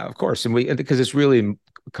 Yes. Yeah, of course. And because it's really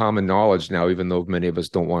common knowledge now, even though many of us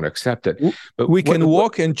don't want to accept it. But we can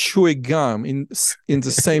walk and chew a gum in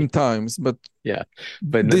the same times. But yeah,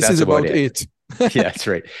 but this is about it. Yeah, that's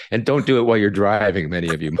right. And don't do it while you're driving, many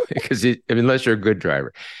of you, because unless you're a good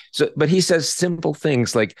driver. So, but he says simple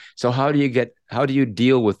things like, so how do you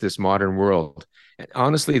deal with this modern world? And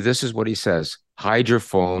honestly, this is what he says: hide your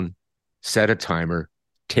phone, set a timer,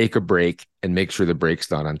 take a break, and make sure the break's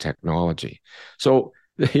not on technology. So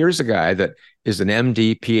here's a guy that is an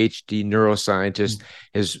MD, PhD, neuroscientist,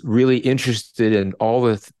 is really interested in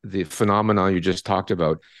all the phenomena you just talked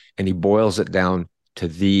about, and he boils it down to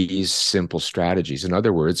these simple strategies. In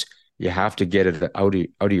other words, you have to get it out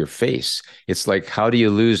of your face. It's like, how do you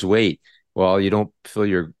lose weight? Well, you don't fill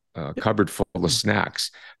your cupboard full of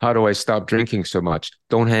snacks. How do I stop drinking so much?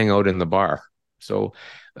 Don't hang out in the bar. So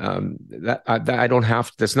that I don't have.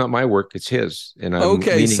 That's not my work. It's his. And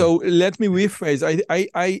so let me rephrase.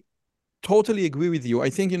 I totally agree with you. I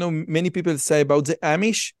think many people say about the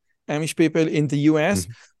Amish people in the US,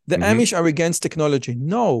 the Amish are against technology.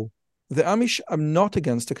 No. The Amish are not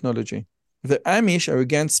against technology. The Amish are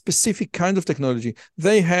against specific kind of technology.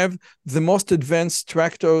 They have the most advanced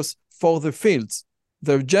tractors for the fields.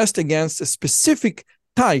 They're just against a specific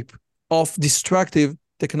type of destructive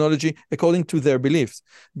technology according to their beliefs.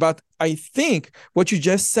 But I think what you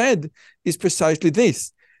just said is precisely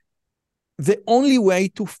this. the only way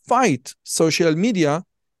to fight social media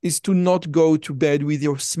is to not go to bed with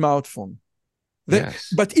your smartphone.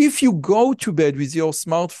 Yes. But if you go to bed with your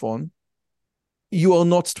smartphone, you are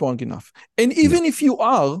not strong enough. And even if you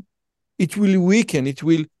are, it will weaken, it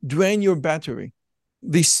will drain your battery.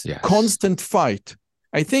 This constant fight.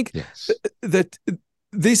 I think that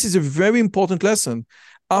this is a very important lesson.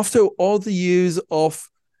 After all the years of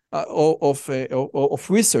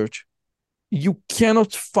research, you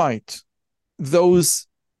cannot fight those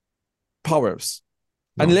powers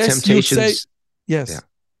unless you say yes. Yeah.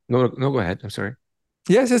 No, go ahead. I'm sorry.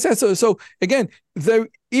 Yes. So again,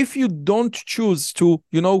 if you don't choose to,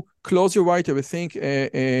 close your writer, I think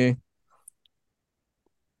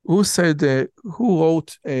who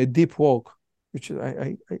wrote Deep Work, which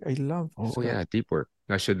I love. Oh yeah, Deep Work.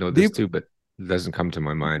 I should know this too, but it doesn't come to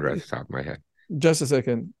my mind right at the top of my head. Just a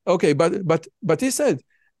second. Okay, but he said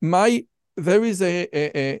there is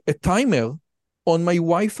a timer on my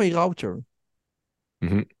Wi-Fi router.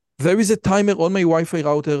 Mm-hmm. There is a timer on my Wi-Fi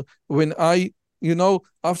router when I,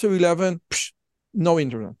 after 11, no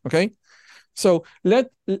internet. Okay, so let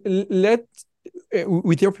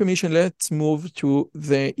with your permission, let's move to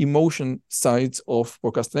the emotion sides of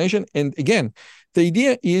procrastination. And again, the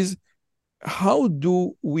idea is, how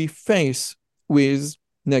do we face with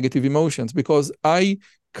negative emotions? Because I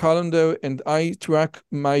calendar and I track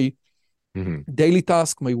my daily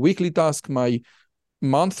task, my weekly task, my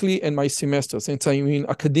monthly and my semester, since I'm in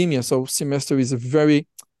academia. So semester is a very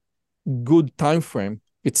good time frame.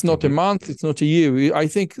 It's not a month, it's not a year. I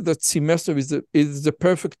think that semester is the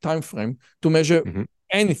perfect time frame to measure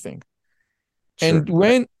anything. Sure.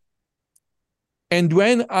 And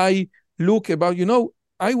when I look about,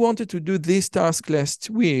 I wanted to do this task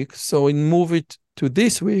last week, so I move it to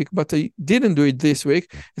this week, but I didn't do it this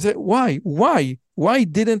week. I said, why? Why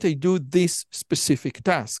didn't I do this specific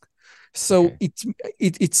task? So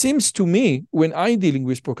it seems to me, when I'm dealing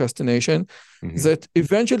with procrastination, that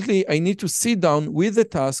eventually I need to sit down with the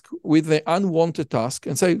task, with the unwanted task,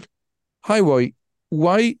 and say, hi, Roy,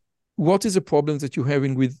 what is the problem that you're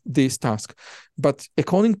having with this task? But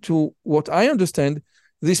according to what I understand,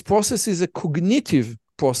 this process is a cognitive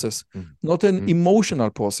process, not an emotional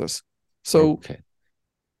process. So,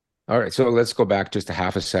 all right. So let's go back just a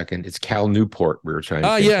half a second. It's Cal Newport we were trying to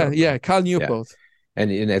think of. Cal Newport. Yeah.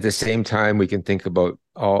 And at the same time, we can think about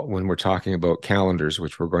when we're talking about calendars,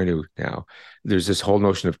 which we're going to now, there's this whole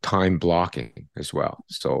notion of time blocking as well.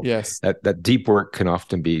 So that deep work can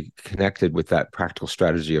often be connected with that practical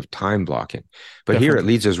strategy of time blocking. But here it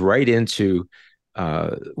leads us right into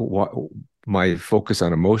my focus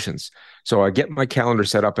on emotions. So I get my calendar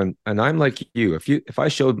set up, and I'm like you. If I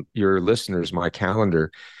showed your listeners my calendar,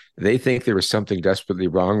 they think there was something desperately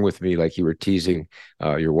wrong with me, like you were teasing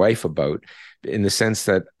your wife about, in the sense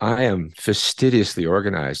that I am fastidiously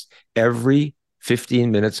organized. Every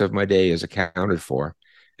 15 minutes of my day is accounted for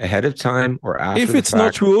ahead of time or after. If it's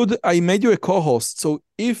not rude, I made you a co-host. So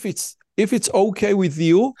if it's okay with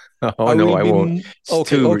you, I won't. It's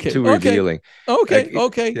too revealing. Okay.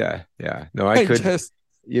 Yeah. No, I could.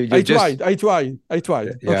 I tried.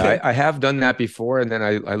 Yeah, I have done that before, and then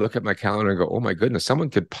I look at my calendar and go, oh my goodness,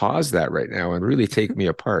 someone could pause that right now and really take me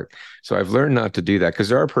apart. So I've learned not to do that, because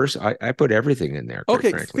there are I put everything in there.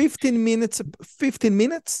 Okay, frankly. 15 minutes.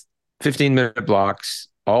 15-minute blocks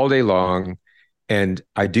all day long. And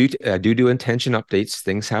I do intention updates.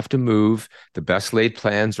 Things have to move. The best laid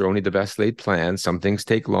plans are only the best laid plans. Some things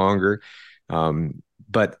take longer,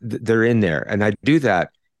 but they're in there. And I do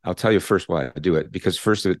that. I'll tell you first why I do it, because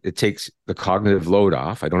first it takes the cognitive load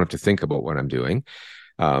off. I don't have to think about what I'm doing.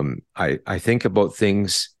 I think about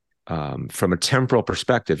things from a temporal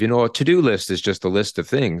perspective. A to-do list is just a list of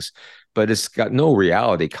things, but it's got no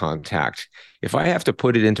reality contact. If I have to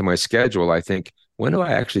put it into my schedule, I think, when do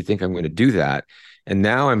I actually think I'm going to do that? And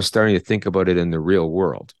now I'm starting to think about it in the real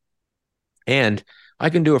world. And I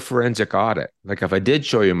can do a forensic audit. Like if I did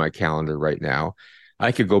show you my calendar right now,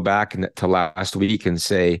 I could go back to last week and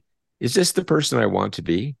say, is this the person I want to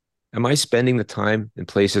be? Am I spending the time in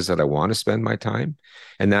places that I want to spend my time?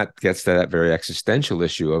 And that gets to that very existential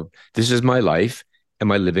issue of, this is my life.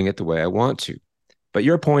 Am I living it the way I want to? But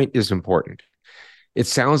your point is important. It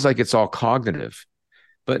sounds like it's all cognitive,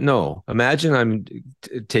 but no. Imagine I'm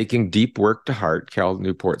taking deep work to heart, Cal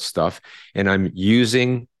Newport stuff, and I'm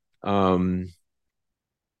using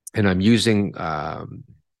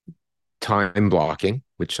time blocking,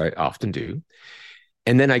 which I often do.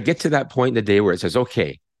 And then I get to that point in the day where it says,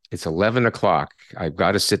 okay, it's 11 o'clock. I've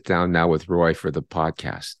got to sit down now with Roy for the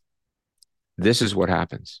podcast. This is what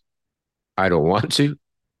happens. I don't want to.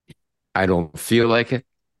 I don't feel like it.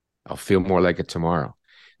 I'll feel more like it tomorrow.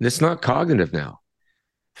 And it's not cognitive now.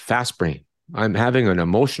 Fast brain. I'm having an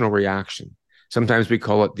emotional reaction. Sometimes we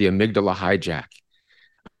call it the amygdala hijack.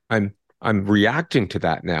 I'm reacting to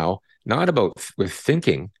that now, not about with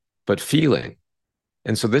thinking, but feeling.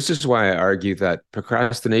 And so this is why I argue that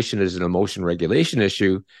procrastination is an emotion regulation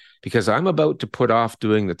issue, because I'm about to put off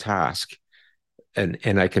doing the task, and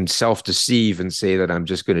I can self-deceive and say that I'm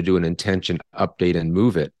just going to do an intention update and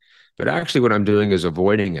move it. But actually what I'm doing is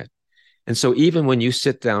avoiding it. And so even when you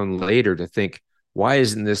sit down later to think, why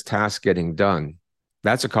isn't this task getting done?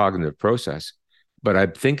 That's a cognitive process. But I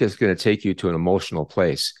think it's going to take you to an emotional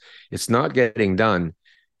place. It's not getting done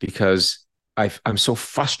because I'm so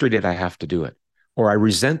frustrated I have to do it, or I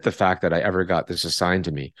resent the fact that I ever got this assigned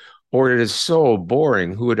to me, or it is so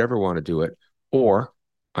boring, who would ever want to do it, or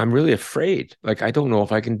I'm really afraid, like I don't know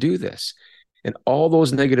if I can do this. And all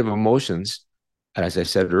those negative emotions, as I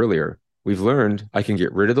said earlier, we've learned I can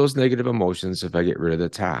get rid of those negative emotions if I get rid of the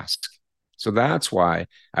task. So that's why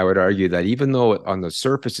I would argue that even though on the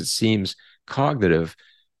surface it seems cognitive,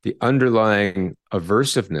 the underlying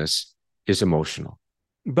aversiveness is emotional.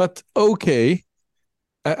 But okay,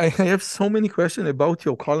 I have so many questions about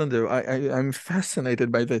your calendar. I'm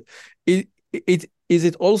fascinated by that. Is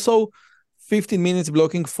it also 15 minutes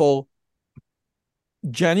blocking for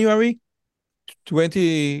January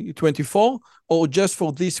 2024 or just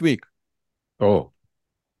for this week? Oh,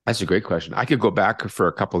 that's a great question. I could go back for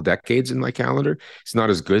a couple decades in my calendar. It's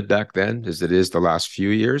not as good back then as it is the last few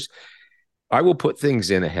years. I will put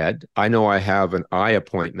things in ahead. I know I have an eye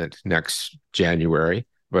appointment next January,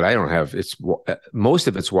 but I don't have, it's most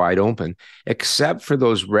of it's wide open, except for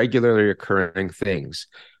those regularly occurring things.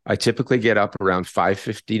 I typically get up around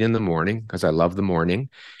 5:15 in the morning because I love the morning.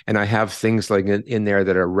 And I have things like in there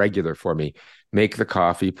that are regular for me. Make the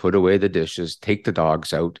coffee, put away the dishes, take the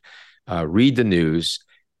dogs out, read the news.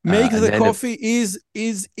 Make the coffee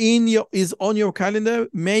is on your calendar.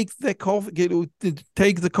 Make the coffee,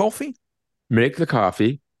 take the coffee. Make the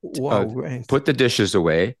coffee, wow, put the dishes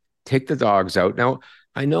away, take the dogs out. Now,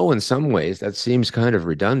 I know in some ways that seems kind of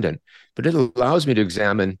redundant, but it allows me to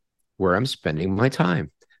examine where I'm spending my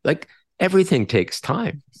time. Like everything takes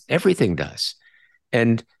time. Everything does.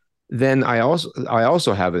 And then I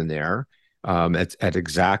also have in there at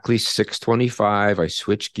exactly 6:25, I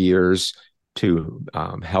switch gears to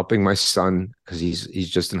helping my son because he's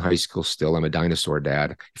just in high school still. I'm a dinosaur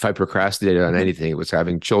dad. If I procrastinated on anything, it was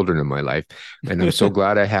having children in my life, and I'm so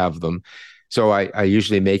glad I have them. So I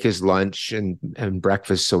usually make his lunch and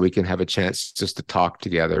breakfast so we can have a chance just to talk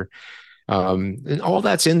together, and all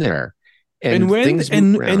that's in there. And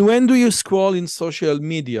when do you scroll in social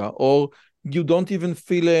media, or you don't even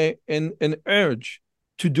feel an urge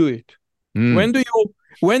to do it? When do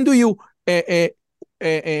you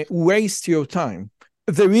waste your time?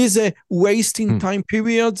 There is a wasting time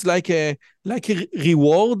periods, like a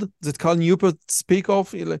reward that Carl Newport speak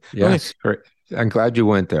of. Yes, I'm glad you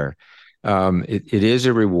went there. It is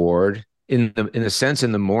a reward in a sense.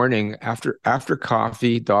 In the morning, after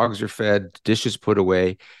coffee, dogs are fed, dishes put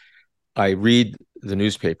away, I read the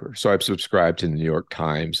newspaper. So I've subscribed to the New York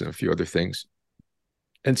Times and a few other things,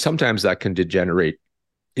 and sometimes that can degenerate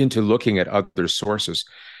into looking at other sources.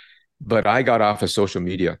 But I got off of social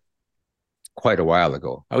media quite a while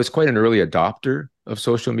ago. I was quite an early adopter of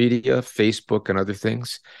social media, Facebook and other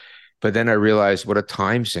things. But then I realized what a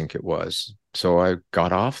time sink it was. So I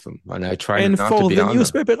got off them, and I tried not to be on them. And for the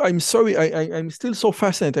newspaper, I'm sorry, I'm still so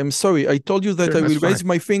fascinated. I'm sorry. I told you that I will raise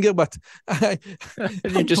my finger, but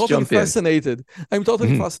I'm totally fascinated. I'm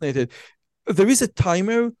totally fascinated. There is a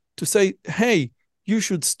timer to say, hey, you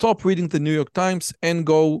should stop reading the New York Times and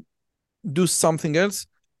go do something else.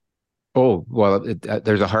 Oh, well,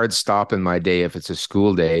 there's a hard stop in my day if it's a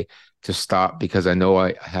school day to stop, because I know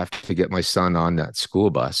I have to get my son on that school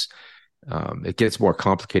bus. It gets more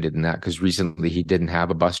complicated than that because recently he didn't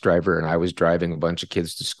have a bus driver and I was driving a bunch of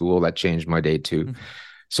kids to school. That changed my day too. Mm-hmm.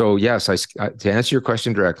 So yes, to answer your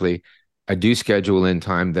question directly, I do schedule in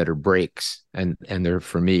time that are breaks, and they're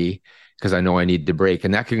for me because I know I need to break,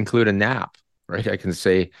 and that can include a nap. Right? I can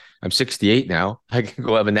say I'm 68 now. I can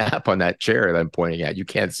go have a nap on that chair that I'm pointing at. You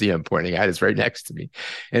can't see I'm pointing at. It's right next to me.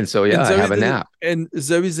 And so, yeah, I have a nap. And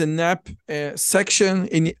there is a nap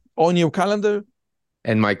section on your calendar?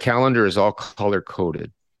 And my calendar is all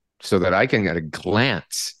color-coded so that I can at a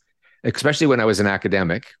glance, especially when I was an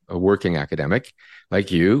academic, a working academic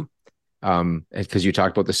like you, because you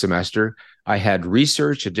talked about the semester, I had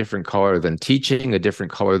research a different color than teaching, a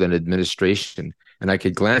different color than administration. And I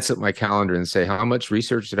could glance at my calendar and say, how much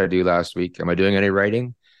research did I do last week? Am I doing any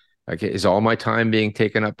writing? Like, is all my time being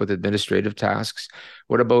taken up with administrative tasks?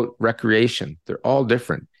 What about recreation? They're all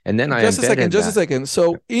different. And then I Just a embed second, in just a that. second.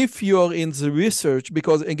 So if you're in the research,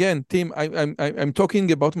 because again, Tim, I'm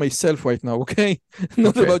talking about myself right now, okay?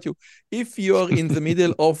 Not Okay. about you. If you're in the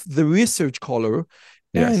middle of the research caller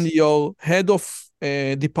and Yes. your head of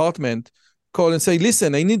department call and say,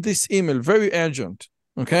 listen, I need this email, very urgent,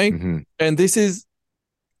 okay? Mm-hmm. And this is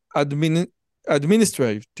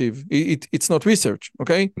administrative. It's not research,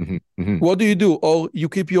 okay? Mm-hmm. Mm-hmm. What do you do? Or you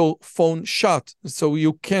keep your phone shut so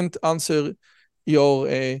you can't answer your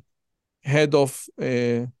head of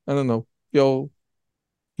I don't know,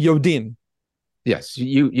 your dean. Yes,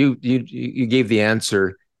 you gave the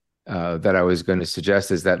answer that I was going to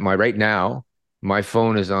suggest, is that right now my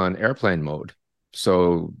phone is on airplane mode.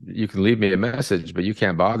 So you can leave me a message, but you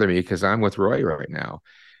can't bother me because I'm with Roy right now.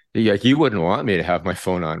 Like, you wouldn't want me to have my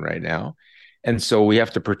phone on right now. And so we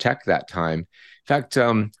have to protect that time. In fact,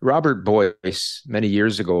 Robert Boyce many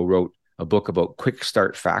years ago wrote a book about quick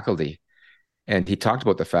start faculty. And he talked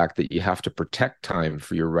about the fact that you have to protect time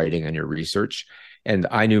for your writing and your research. And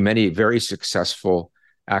I knew many very successful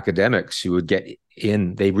academics who would get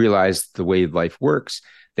in, they realized the way life works.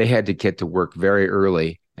 They had to get to work very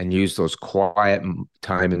early and use those quiet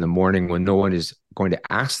time in the morning when no one is going to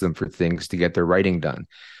ask them for things to get their writing done.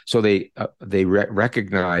 So they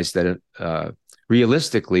recognized that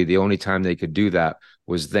realistically, the only time they could do that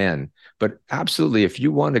was then. But absolutely, if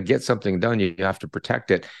you want to get something done, you have to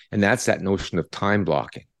protect it. And that's that notion of time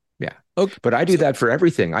blocking. Yeah. Okay. But I do that for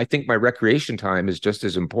everything. I think my recreation time is just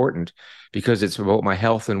as important because it's about my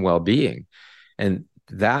health and well-being. And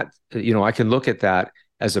that, I can look at that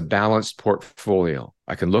as a balanced portfolio.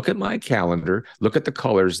 I can look at my calendar, look at the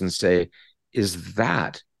colors and say, is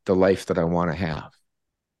that the life that I want to have?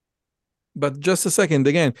 But just a second,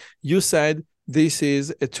 again, you said this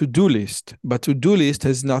is a to-do list, but to-do list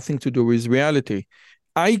has nothing to do with reality.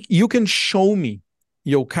 You can show me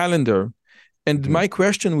your calendar, and my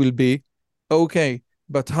question will be, okay,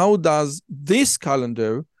 but how does this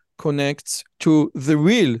calendar connect to the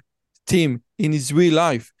real Tim in his real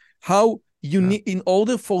life? How you need, in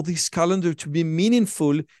order for this calendar to be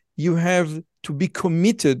meaningful, you have to be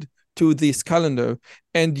committed to this calendar.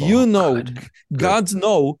 And God's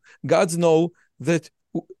know that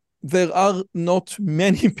there are not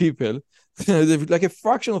many people, like a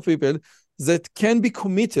fraction of people, that can be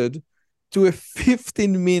committed to a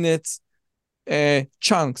 15 minutes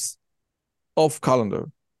chunks of calendar.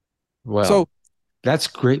 Well, so that's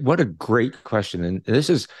great. What a great question. And this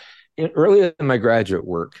is early in my graduate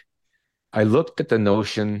work, I looked at the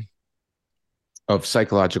notion of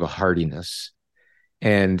psychological hardiness.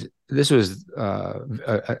 And this was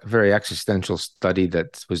a very existential study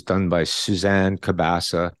that was done by Suzanne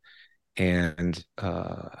Cabasa and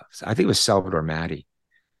I think it was Salvador Matti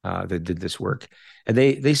that did this work. And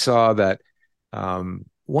they saw that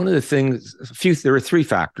one of the things, there were three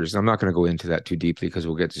factors. I'm not going to go into that too deeply because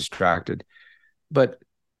we'll get distracted. But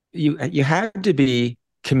you had to be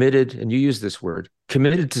committed, and you use this word,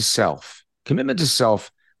 committed to self. Commitment to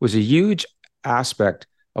self was a huge aspect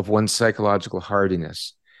of one's psychological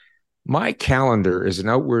hardiness. My calendar is an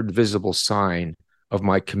outward visible sign of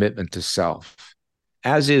my commitment to self,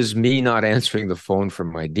 as is me not answering the phone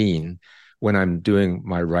from my dean when I'm doing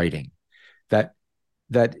my writing.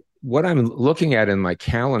 That what I'm looking at in my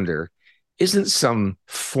calendar isn't some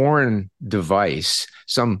foreign device,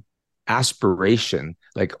 some aspiration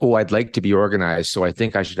like, oh, I'd like to be organized, so I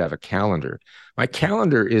think I should have a calendar. My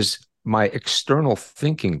calendar is my external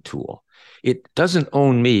thinking tool. It doesn't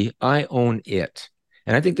own me, I own it.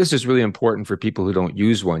 And I think this is really important for people who don't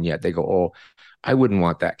use one yet. They go, oh, I wouldn't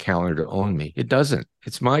want that calendar to own me. It doesn't.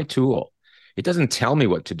 It's my tool. It doesn't tell me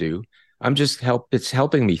what to do. It's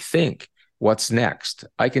helping me think what's next.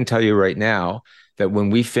 I can tell you right now that when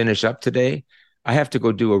we finish up today, I have to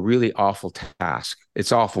go do a really awful task.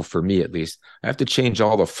 It's awful for me, at least. I have to change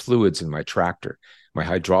all the fluids in my tractor, my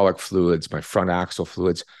hydraulic fluids, my front axle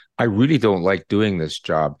fluids. I really don't like doing this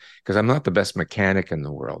job because I'm not the best mechanic in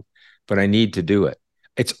the world, but I need to do it.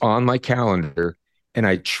 It's on my calendar, and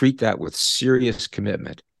I treat that with serious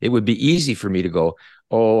commitment. It would be easy for me to go,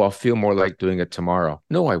 oh, I'll feel more like doing it tomorrow.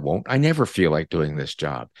 No, I won't. I never feel like doing this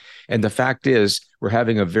job. And the fact is, we're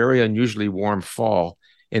having a very unusually warm fall,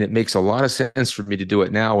 and it makes a lot of sense for me to do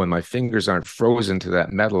it now when my fingers aren't frozen to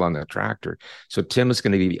that metal on the tractor. So Tim is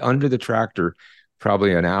going to be under the tractor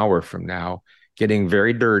probably an hour from now, getting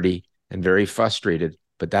very dirty and very frustrated.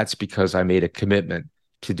 But that's because I made a commitment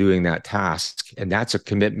to doing that task. And that's a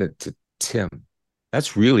commitment to Tim.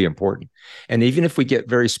 That's really important. And even if we get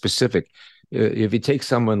very specific, if you take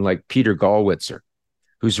someone like Peter Gallwitzer,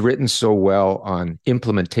 who's written so well on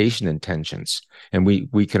implementation intentions. And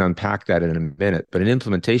we can unpack that in a minute, but an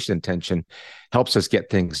implementation intention helps us get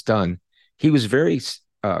things done. He was very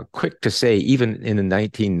quick to say, even in the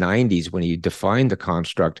 1990s, when he defined the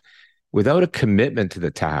construct, without a commitment to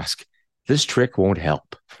the task, this trick won't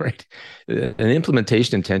help, right? An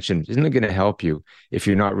implementation intention isn't going to help you if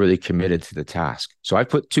you're not really committed to the task. So I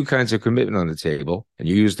put two kinds of commitment on the table, and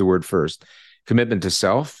you used the word first: commitment to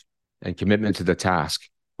self and commitment to the task.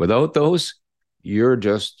 Without those, you're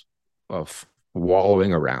just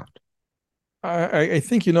wallowing around. I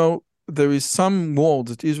think, there is some word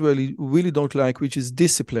that Israeli really don't like, which is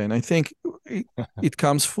discipline. I think it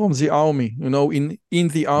comes from the army. In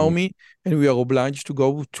the army, and we are obliged to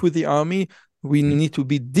go to the army, we need to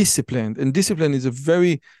be disciplined. And discipline is a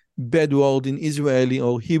very bad word in Israeli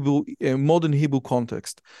or Hebrew, modern Hebrew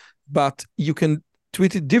context. But you can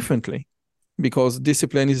treat it differently, because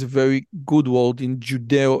discipline is a very good word in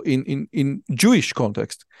in Jewish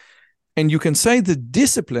context. And you can say that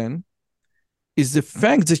discipline is the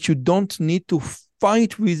fact that you don't need to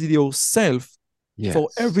fight with yourself for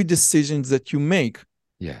every decision that you make.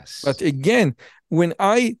 Yes. But again, when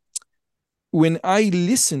I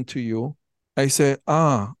listen to you, I say,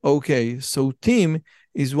 okay, so Tim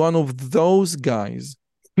is one of those guys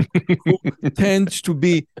who tends to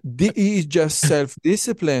be, he is just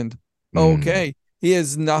self-disciplined. Okay, he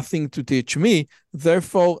has nothing to teach me.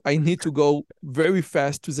 Therefore, I need to go very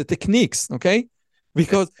fast to the techniques, okay?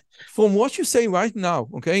 Because from what you say right now,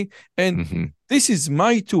 okay, and this is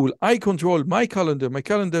my tool. I control my calendar. My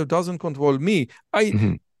calendar doesn't control me.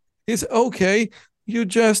 It's okay. You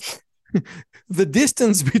just, the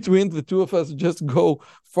distance between the two of us just go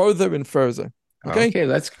further and further. Okay,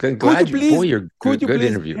 that's good. Glad you're could you good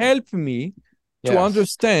please interview. Help me to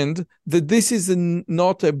understand that this is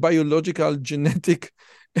not a biological genetic.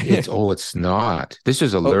 It's not. This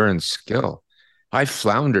is a learned skill. I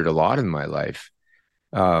floundered a lot in my life.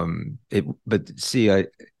 Because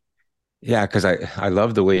I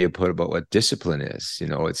love the way you put about what discipline is.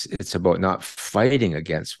 It's about not fighting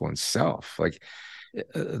against oneself. Like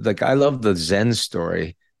I love the Zen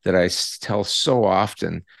story that I tell so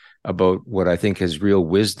often about what I think is real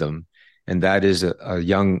wisdom. And that is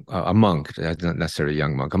a monk, not necessarily a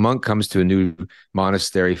young monk. A monk comes to a new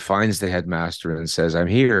monastery, finds the headmaster and says, "I'm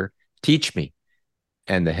here, teach me."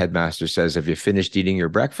 And the headmaster says, "Have you finished eating your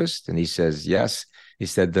breakfast?" And he says, "Yes." He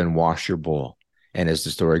said, "Then wash your bowl." And as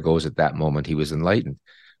the story goes, at that moment, he was enlightened.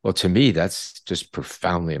 Well, to me, that's just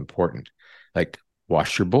profoundly important. Like,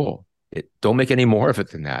 wash your bowl. Don't make any more of it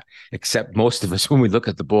than that. Except most of us, when we look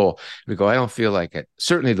at the bowl, we go, "I don't feel like it."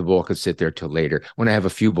 Certainly the bowl could sit there till later. When I have a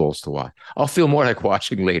few bowls to wash, I'll feel more like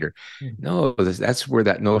washing later. No, that's where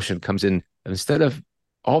that notion comes in. Instead of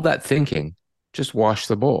all that thinking, just wash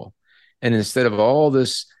the bowl. And instead of all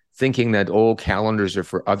this thinking that old calendars are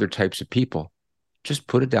for other types of people, just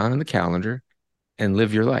put it down in the calendar and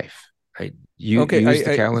live your life, right? Use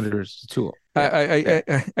the calendar as a tool.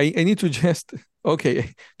 I need to just,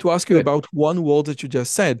 to ask you about one word that you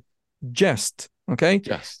just said, just, okay?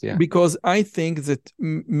 Just, yeah. Because I think that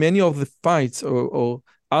many of the fights or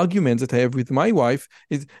arguments that I have with my wife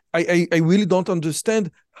is I really don't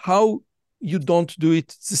understand how you don't do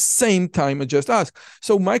it the same time I just asked.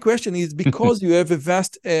 So my question is, because you have a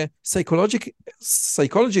vast psychology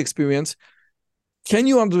experience, can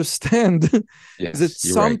you understand that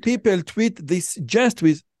some people treat this just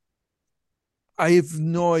with, "I have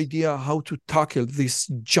no idea how to tackle this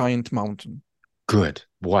giant mountain"? Good.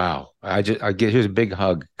 Wow. Here's a big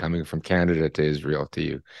hug coming from Canada to Israel to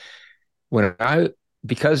you.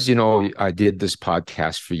 Because I did this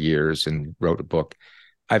podcast for years and wrote a book,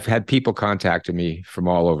 I've had people contacting me from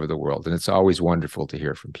all over the world, and it's always wonderful to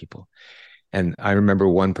hear from people. And I remember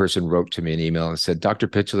one person wrote to me an email and said, "Dr.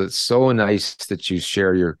 Pychyl, it's so nice that you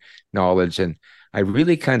share your knowledge. And I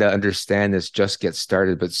really kind of understand this just get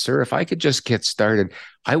started. But sir, if I could just get started,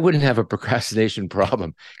 I wouldn't have a procrastination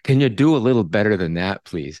problem. Can you do a little better than that,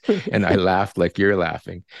 please?" And I laughed like you're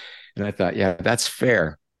laughing. And I thought, yeah, that's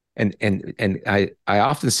fair. And I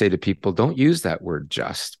often say to people, don't use that word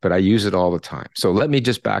just, but I use it all the time. So let me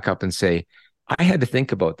just back up and say, I had to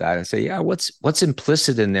think about that and say, yeah, what's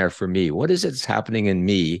implicit in there for me? What is it that's happening in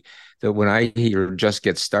me that when I hear just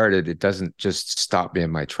get started, it doesn't just stop me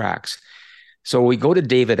in my tracks? So we go to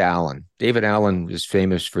David Allen. David Allen is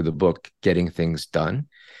famous for the book, Getting Things Done.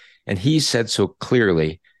 And he said so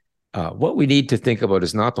clearly, what we need to think about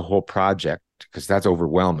is not the whole project, because that's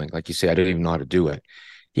overwhelming. Like you say, I don't even know how to do it.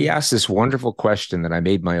 He asked this wonderful question that I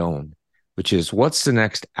made my own, which is, what's the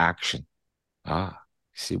next action?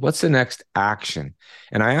 See, what's the next action?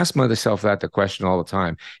 And I ask myself the question all the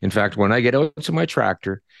time. In fact, when I get out to my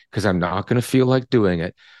tractor, because I'm not going to feel like doing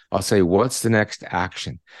it, I'll say, what's the next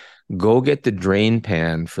action? Go get the drain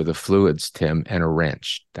pan for the fluids, Tim, and a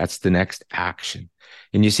wrench. That's the next action.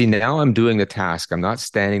 And you see, now I'm doing the task. I'm not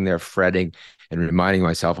standing there fretting and reminding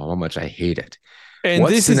myself of how much I hate it. And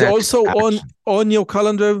What's this the is next also action? on your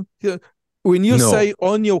calendar. When you No, say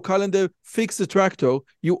on your calendar, fix the tractor,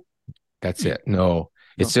 that's it. No,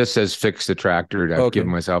 it no. just says fix the tractor. I've given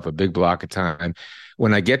Okay. myself a big block of time.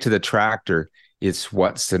 When I get to the tractor, it's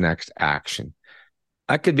what's the next action?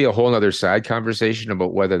 That could be a whole other side conversation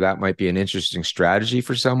about whether that might be an interesting strategy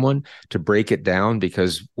for someone to break it down.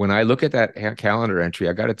 Because when I look at that calendar entry,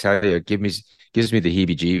 I got to tell you, it gives me the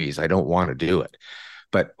heebie-jeebies. I don't want to do it.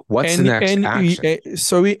 But what's the next action?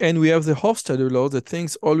 And we have the Hofstadter law that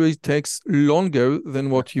things always takes longer than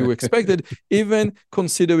what you expected, even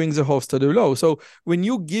considering the Hofstadter law. So when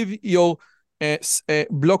you give your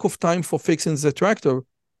block of time for fixing the tractor,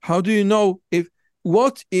 how do you know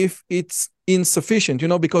what if it's insufficient?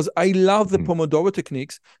 Because I love the Pomodoro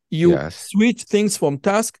techniques. You switch things from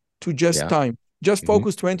task to just time. Just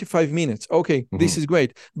focus 25 minutes. Okay, this is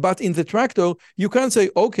great. But in the tractor, you can't say,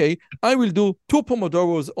 okay, I will do 2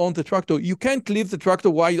 Pomodoros on the tractor. You can't leave the tractor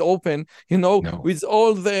wide open, with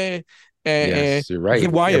all the yes, you're right. The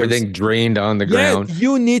wires. Everything drained on the ground.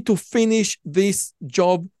 You need to finish this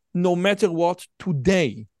job no matter what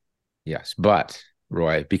today. Yes, but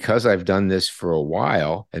Roy, because I've done this for a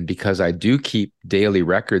while and because I do keep daily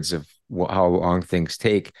records of how long things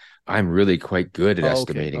take, I'm really quite good at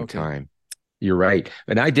estimating time. You're right.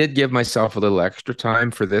 And I did give myself a little extra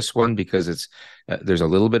time for this one because there's a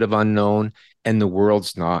little bit of unknown and the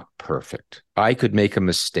world's not perfect. I could make a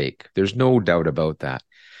mistake. There's no doubt about that.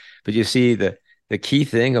 But you see, the key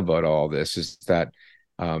thing about all this is that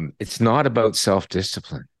it's not about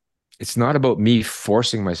self-discipline. It's not about me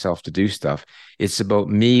forcing myself to do stuff. It's about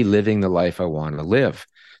me living the life I want to live.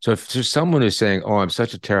 So if there's someone who's saying, oh, I'm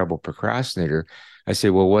such a terrible procrastinator, I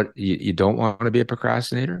say, well, what, you don't want to be a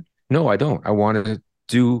procrastinator? No, I don't. I want to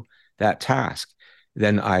do that task.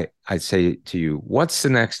 Then I'd say to you, what's the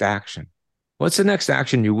next action? What's the next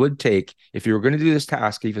action you would take if you were going to do this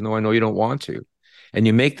task, even though I know you don't want to? And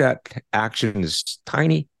you make that action as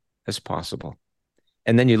tiny as possible.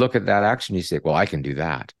 And then you look at that action, you say, well, I can do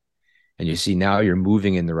that. And you see now you're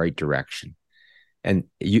moving in the right direction. And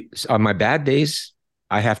on my bad days,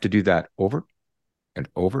 I have to do that over and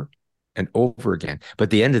over and over again. But at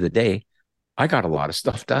the end of the day, I got a lot of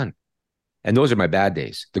stuff done. And those are my bad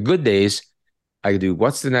days. The good days, I do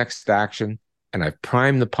what's the next action, and I've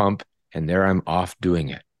primed the pump, and there I'm off doing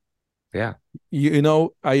it. Yeah.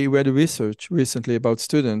 I read research recently about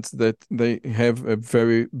students that they have a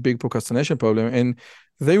very big procrastination problem, and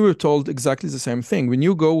they were told exactly the same thing. When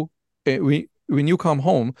you go, when you come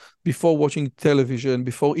home, before watching television,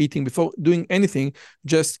 before eating, before doing anything,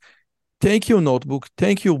 just take your notebook,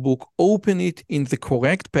 take your book, open it in the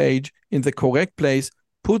correct page, in the correct place,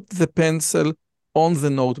 put the pencil on the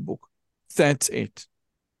notebook. That's it.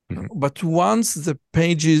 But once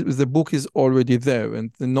the book is already there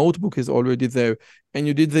and the notebook is already there and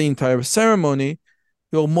you did the entire ceremony,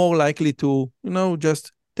 you're more likely to,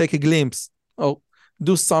 just take a glimpse or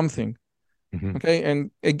do something. Okay.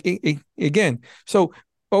 And again, so,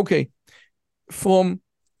 okay,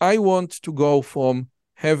 I want to go from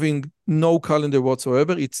having no calendar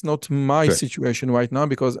whatsoever. It's not my situation right now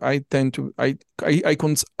because I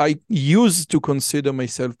used to consider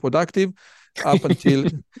myself productive up until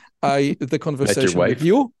the conversation with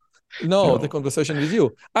you. No, the conversation with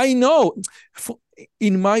you. I know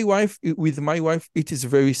with my wife, it is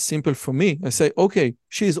very simple for me. I say, okay,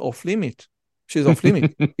 she's off limit. She's off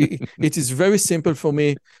limit. It is very simple for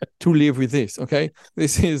me to live with this. Okay.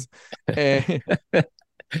 This is,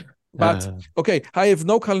 but okay, I have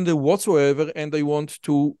no calendar whatsoever, and I want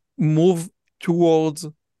to move towards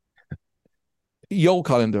your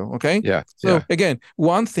calendar. Okay. Yeah. So again,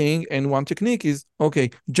 one thing and one technique is, okay,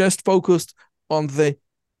 just focused on the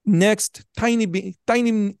next tiny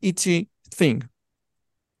itchy thing.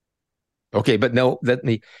 Okay, but no,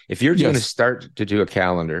 if you're going to start to do a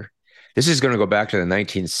calendar, this is going to go back to the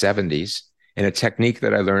 1970s and a technique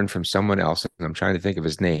that I learned from someone else, and I'm trying to think of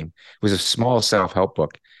his name. It was a small self-help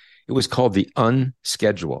book. It was called the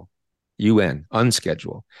Unschedule,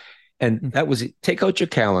 Unschedule. And that was, take out your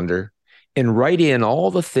calendar and write in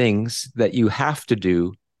all the things that you have to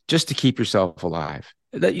do just to keep yourself alive,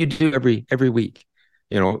 that you do every week.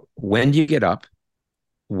 When do you get up?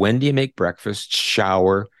 When do you make breakfast,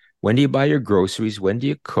 shower? When do you buy your groceries? When do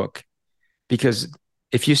you cook? Because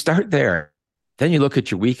if you start there, then you look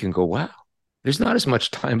at your week and go, wow, there's not as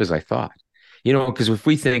much time as I thought. Because if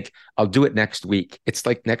we think I'll do it next week, it's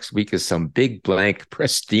like next week is some big blank,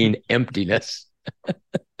 pristine emptiness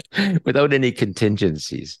without any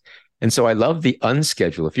contingencies. And so I love the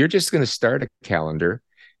unschedule. If you're just going to start a calendar,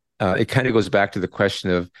 it kind of goes back to the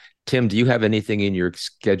question of, Tim, do you have anything in your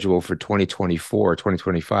schedule for 2024,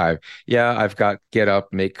 2025? Yeah, I've got get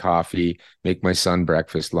up, make coffee, make my son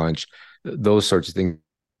breakfast, lunch, those sorts of things.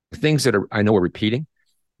 Things that I know are repeating,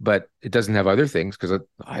 but it doesn't have other things because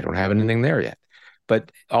I don't have anything there yet.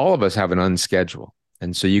 But all of us have an unschedule.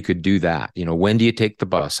 And so you could do that. When do you take the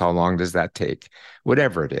bus? How long does that take?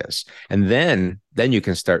 Whatever it is. And then you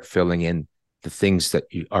can start filling in the things that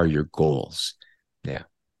are your goals. Yeah.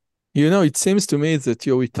 It seems to me that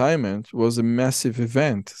your retirement was a massive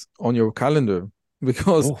event on your calendar,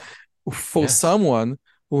 because for someone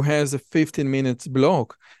who has a 15 minutes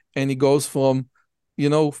block and he goes from,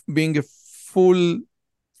 being a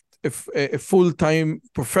full-time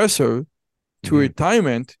professor to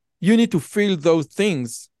retirement, you need to fill those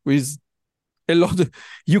things with a lot of,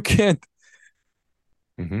 you can't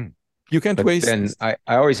but waste. Then I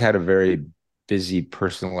always had a very busy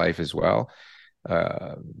personal life as well.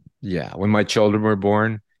 When my children were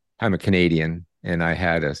born, I'm a Canadian and I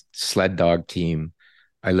had a sled dog team.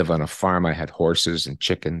 I live on a farm. I had horses and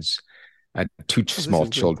chickens. I had two small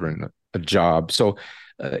children, a job. So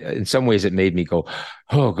in some ways it made me go,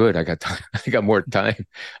 oh, good. I got time. I got more time.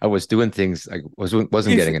 I was doing things. I wasn't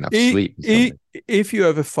getting enough sleep. If you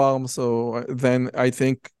have a farm, so then I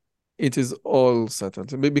think it is all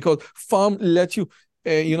settled, because farm let you,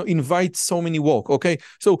 invite so many walk. Okay.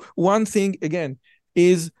 So one thing again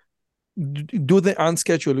is do the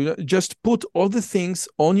unscheduled. Just put all the things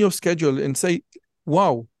on your schedule and say,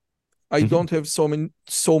 wow, I don't have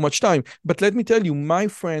so much time. But let me tell you, my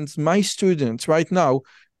friends, my students right now,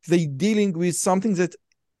 they dealing with something that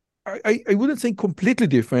I wouldn't say completely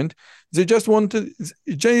different. They just want,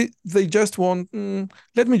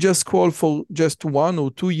 let me just scroll for just 1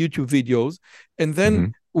 or 2 YouTube videos. And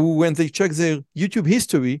then when they check their YouTube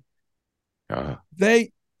history,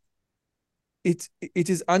 it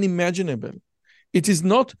is unimaginable. It is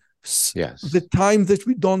not the time that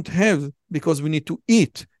we don't have because we need to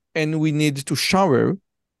eat and we need to shower.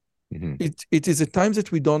 It is a time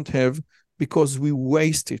that we don't have because we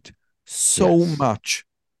waste it so much.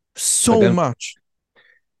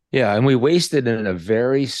 Yeah, and we waste it in a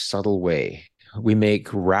very subtle way. We make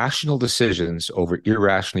rational decisions over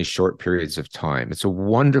irrationally short periods of time. It's a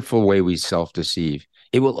wonderful way we self-deceive.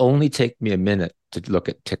 It will only take me a minute to look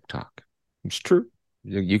at TikTok. It's true.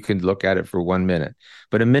 You can look at it for 1 minute,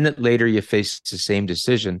 but a minute later, you face the same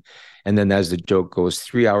decision. And then as the joke goes,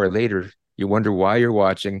 3 hours later, you wonder why you're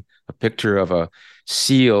watching a picture of a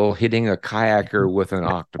seal hitting a kayaker with an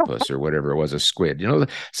octopus or whatever it was, a squid.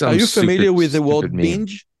 Are you familiar with the word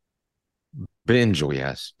binge? Binge, oh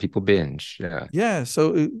yes. People binge, yeah. Yeah,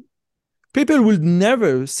 so people will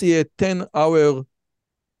never see a 10-hour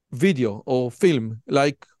video or film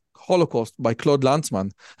like Holocaust by Claude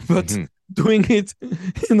Lanzmann, but doing it,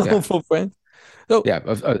 for friends. So,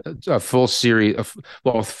 a full series of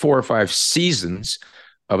 4 or 5 seasons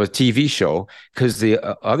of a TV show, because the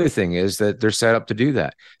other thing is that they're set up to do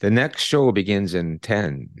that. The next show begins in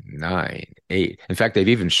 10, 9, 8. In fact, they've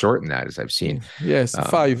even shortened that, as I've seen. Yes,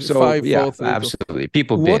 5. So 5, yeah, 4, 3, absolutely.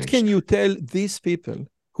 People binge. What can you tell these people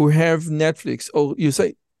who have Netflix, or you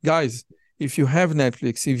say, guys, if you have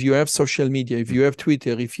Netflix, if you have social media, if you have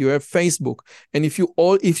Twitter, if you have Facebook, and if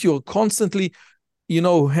you're constantly,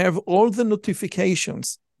 have all the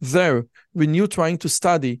notifications there when you're trying to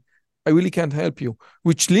study, I really can't help you.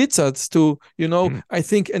 Which leads us to, I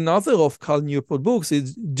think another of Cal Newport books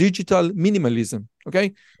is digital minimalism.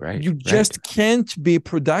 Okay. Right. You just can't be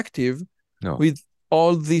productive with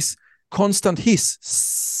all this constant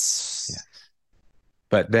hiss. Yeah.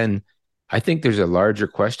 But then I think there's a larger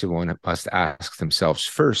question one must ask themselves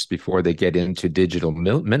first before they get into digital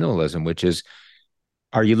minimalism, which is,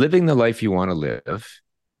 are you living the life you want to live?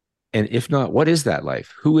 And if not, what is that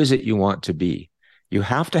life? Who is it you want to be? You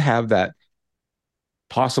have to have that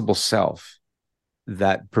possible self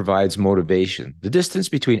that provides motivation. The distance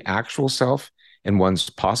between actual self and one's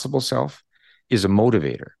possible self is a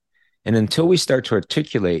motivator. And until we start to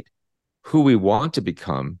articulate who we want to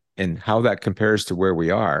become and how that compares to where we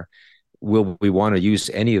are, will we want to use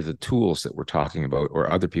any of the tools that we're talking about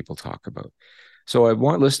or other people talk about? So I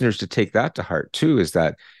want listeners to take that to heart too, is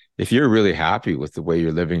that if you're really happy with the way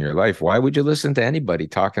you're living your life, why would you listen to anybody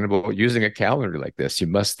talking about using a calendar like this? You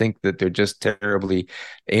must think that they're just terribly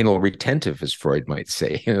anal retentive, as Freud might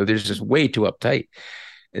say. They're just way too uptight.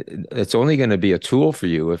 It's only going to be a tool for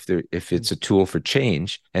you if it's a tool for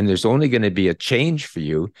change. And there's only going to be a change for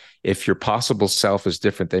you if your possible self is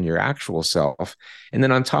different than your actual self. And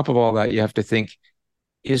then on top of all that, you have to think,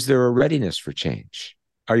 is there a readiness for change?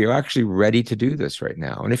 Are you actually ready to do this right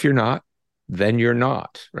now? And if you're not, then you're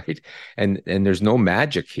not, right? And there's no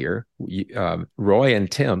magic here. Roy and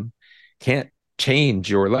Tim can't change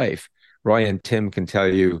your life. Roy and Tim can tell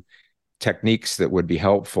you techniques that would be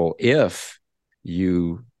helpful if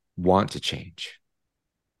you want to change.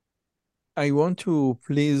 I want to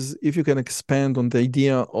please, if you can expand on the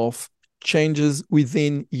idea of changes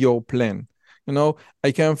within your plan. You know,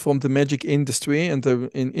 I come from the magic industry, and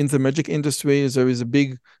in the magic industry, there is a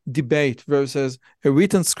big debate versus a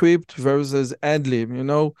written script versus ad lib. You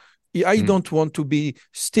know, I don't want to be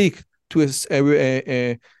stick to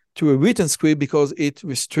to a written script because it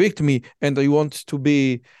restricts me, and I want to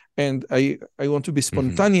be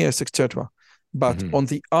spontaneous, etc. But on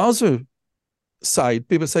the other side,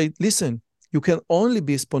 people say, listen, you can only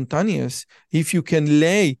be spontaneous if you can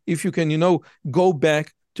go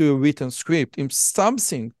back to a written script. If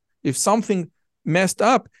something messed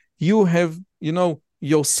up, you have, your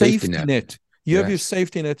safety net. You have your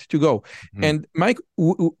safety net to go. And Mike,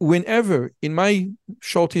 whenever in my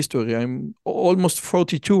short history, I'm almost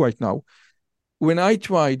 42 right now, when I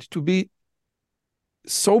tried to be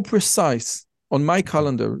so precise on my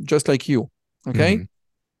calendar, just like you, okay?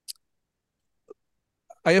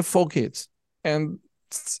 I have 4 kids, and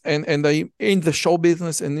I in the show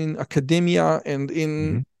business and in academia and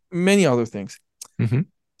in many other things.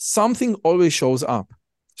 Something always shows up.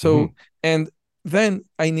 So, and then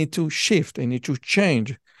I need to shift. I need to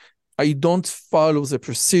change. I don't follow the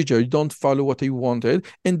procedure. I don't follow what I wanted.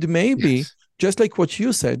 And maybe, just like what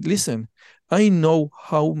you said, listen, I know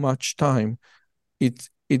how much time it's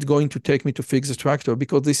going to take me to fix the tractor,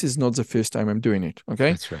 because this is not the first time I'm doing it,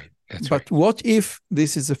 okay? That's right. But what if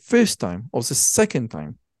this is the first time or the second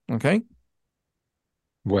time, okay?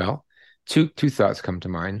 Well, two thoughts come to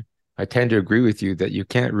mind. I tend to agree with you that you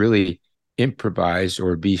can't really improvise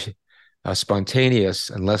or be spontaneous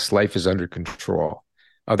unless life is under control.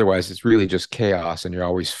 Otherwise, it's really just chaos, and you're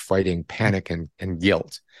always fighting panic and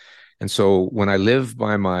guilt. And so when I live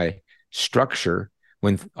by my structure,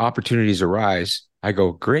 when opportunities arise, I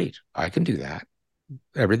go, great, I can do that.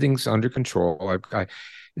 Everything's under control.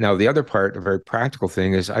 Now, the other part, a very practical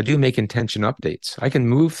thing, is I do make intention updates. I can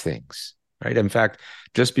move things, right? In fact,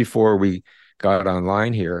 just before we got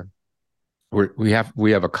online here, we have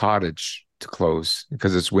a cottage to close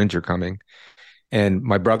because it's winter coming. And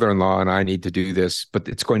my brother-in-law and I need to do this, but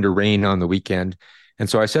it's going to rain on the weekend. And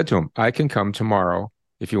so I said to him, I can come tomorrow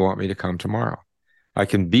if you want me to come tomorrow. I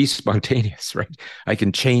can be spontaneous, right? I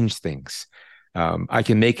can change things. I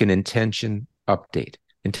can make an intention update.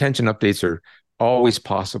 Intention updates are always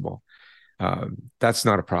possible. That's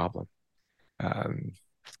not a problem. And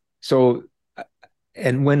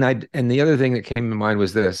the other thing that came to mind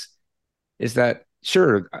was this, is that,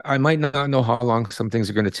 sure, I might not know how long some things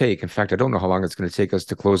are going to take. In fact, I don't know how long it's going to take us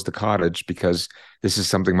to close the cottage, because this is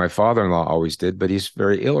something my father-in-law always did, but he's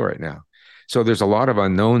very ill right now. So there's a lot of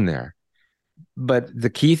unknown there. But the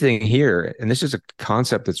key thing here, and this is a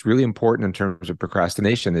concept that's really important in terms of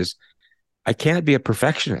procrastination, is I can't be a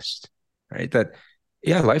perfectionist, right? That,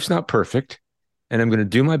 yeah, life's not perfect, and I'm going to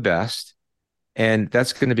do my best, and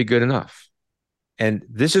that's going to be good enough. And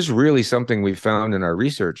this is really something we found in our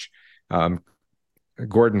research.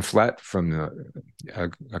 Gordon Flett from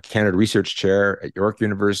a Canada Research Chair at York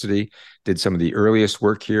University did some of the earliest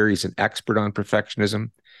work here. He's an expert on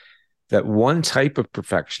perfectionism. That one type of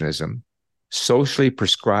perfectionism, socially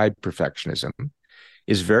prescribed perfectionism,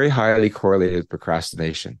 is very highly correlated with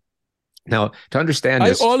procrastination. Now, to understand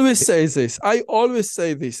this, I always say this. I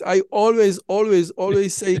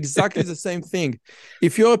always say exactly the same thing.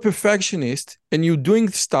 If you're a perfectionist and you're doing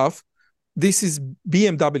stuff, this is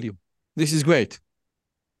BMW. This is great.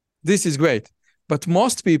 But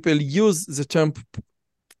most people use the term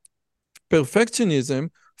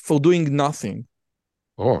perfectionism for doing nothing.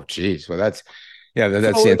 Oh, geez. Well, that's the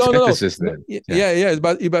antithesis then. Yeah.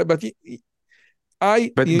 But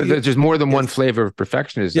there's more than one flavor of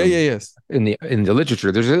perfectionism. Yes. In the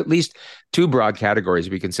literature, there's at least 2 broad categories.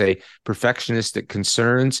 We can say perfectionistic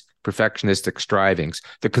concerns, perfectionistic strivings.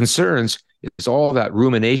 The concerns is all that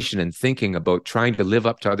rumination and thinking about trying to live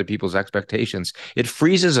up to other people's expectations. It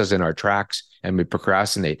freezes us in our tracks and we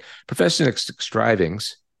procrastinate. Perfectionistic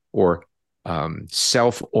strivings, or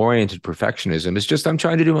self-oriented perfectionism, is just, I'm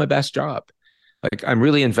trying to do my best job. Like, I'm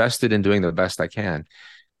really invested in doing the best I can.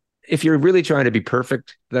 If you're really trying to be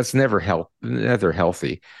perfect, that's never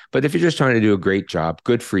healthy. But if you're just trying to do a great job,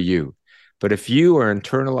 good for you. But if you are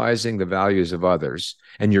internalizing the values of others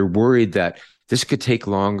and you're worried that this could take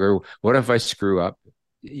longer, what if I screw up?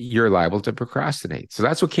 You're liable to procrastinate. So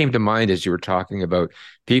that's what came to mind as you were talking about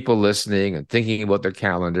people listening and thinking about their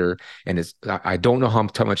calendar. And I don't know how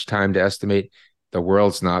much time to estimate. The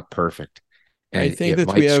world's not perfect, I and think it that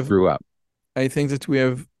we might have, screw up. I think that we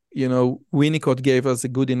have, Winnicott gave us a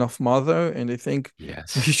good enough mother, and I think we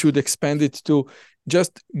Yes. should expand it to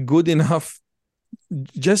just good enough.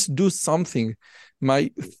 Just do something.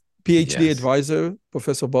 My PhD Yes. advisor,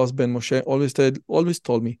 Professor Boss Ben Moshe, always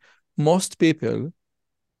told me most people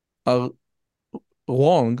are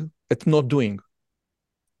wrong at not doing.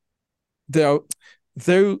 They are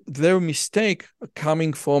their mistake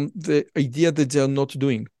coming from the idea that they are not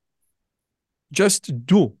doing. Just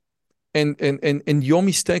do, and your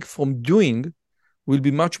mistake from doing will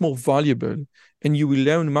be much more valuable, and you will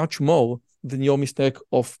learn much more than your mistake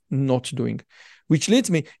of not doing. Which leads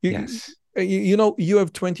me, Yes. you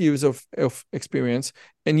have 20 years of experience,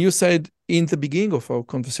 and you said in the beginning of our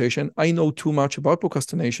conversation, I know too much about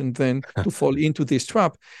procrastination than to fall into this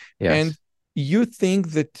trap. And Yes. you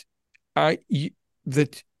think that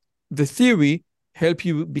that the theory help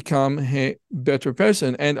you become a better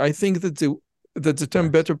person. And I think that the term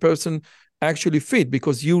Yes. better person actually fit,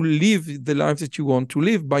 because you live the life that you want to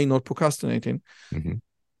live by not procrastinating. Mm-hmm.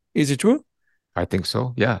 Is it true? I think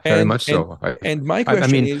so. Yeah, very And much and so. and my I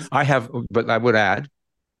question mean, is, I have, but I would add,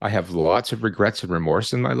 I have lots of regrets and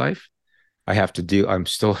remorse in my life. I have to deal. I'm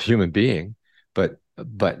still a human being, but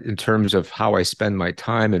in terms of how I spend my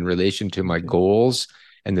time in relation to my okay, goals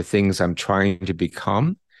and the things I'm trying to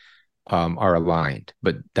become, are aligned.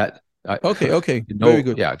 But that, okay, very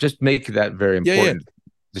good. yeah, just make that very Yeah, yeah. important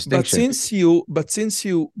But distinction. since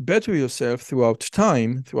you better yourself throughout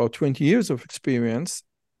time, throughout 20 years of experience,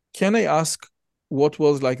 can I ask what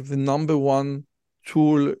was like the number one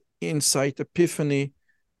tool, insight, epiphany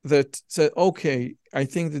that said, okay, I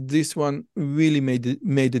think that this one really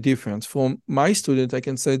made a difference? From my student, I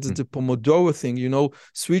can say that the Pomodoro thing,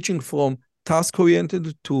 switching from task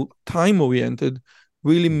oriented to time oriented,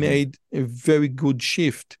 really Mm-hmm. made a very good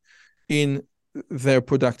shift in their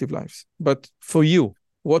productive lives. But for you,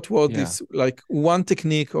 what was Yeah. this, like one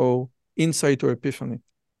technique or insight or epiphany?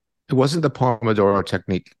 It wasn't the Pomodoro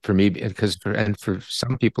technique for me, because for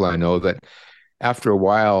some people I know that after a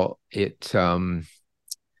while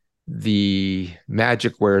the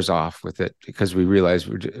magic wears off with it, because we realize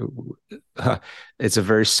it's a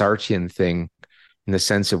very Sartian thing, in the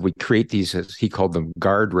sense of we create these, as he called them,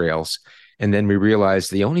 guardrails, and then we realize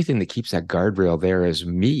the only thing that keeps that guardrail there is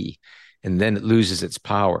me, and then it loses its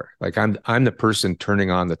power. Like I'm the person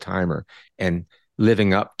turning on the timer and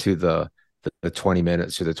living up to the 20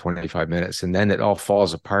 minutes or the 25 minutes, and then it all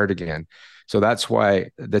falls apart again. So that's why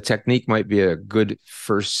the technique might be a good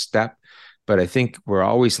first step, but I think we're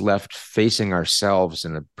always left facing ourselves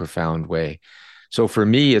in a profound way. So for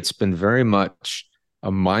me, it's been very much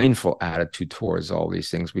a mindful attitude towards all these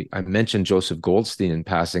things. I mentioned Joseph Goldstein in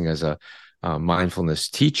passing as a mindfulness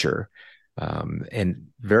teacher, and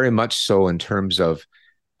very much so in terms of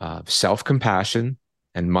self-compassion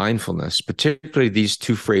and mindfulness, particularly these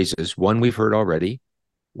two phrases. One we've heard already: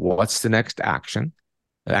 what's the next action?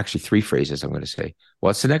 Actually, three phrases I'm going to say.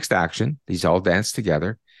 What's the next action? These all dance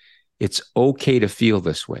together. It's okay to feel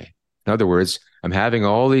this way. In other words, I'm having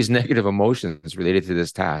all these negative emotions related to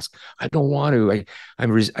this task. I don't want to.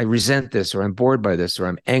 I resent this, or I'm bored by this, or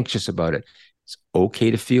I'm anxious about it. It's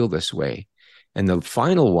okay to feel this way. And the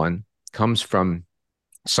final one comes from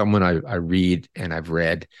someone I read and I've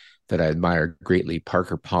read that I admire greatly,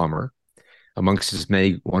 Parker Palmer. Amongst his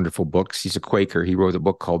many wonderful books, he's a Quaker. He wrote a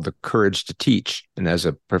book called The Courage to Teach. And as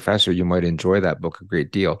a professor, you might enjoy that book a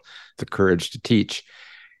great deal, The Courage to Teach.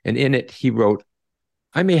 And in it, he wrote,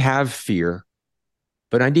 I may have fear,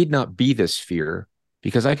 but I need not be this fear,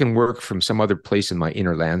 because I can work from some other place in my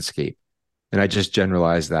inner landscape. And I just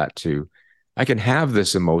generalize that to, I can have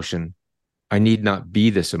this emotion. I need not be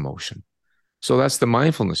this emotion. So that's the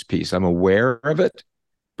mindfulness piece. I'm aware of it,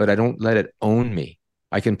 but I don't let it own me.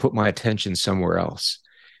 I can put my attention somewhere else.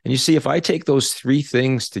 And you see, if I take those three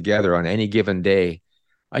things together on any given day,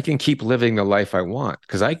 I can keep living the life I want.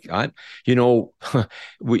 Because you know,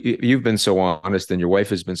 you've been so honest, and your wife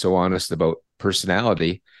has been so honest about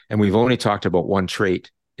personality, and we've only talked about one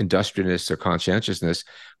trait: industriousness or conscientiousness.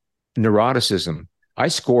 Neuroticism. I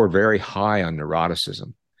score very high on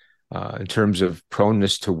neuroticism, in terms of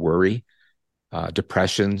proneness to worry,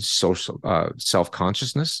 depression, social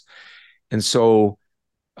self-consciousness. And so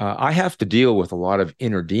I have to deal with a lot of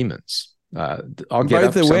inner demons. I'll get By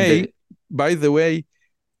up the someday. way, by the way,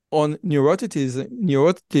 on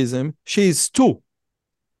neuroticism, she is two.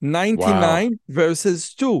 Wow. 99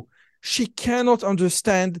 versus 2. She cannot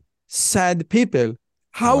understand sad people.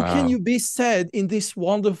 How can Wow. you be sad in this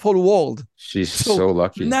wonderful world? She's So so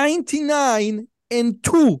lucky. 99 and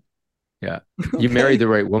 2. Yeah. You married Okay. the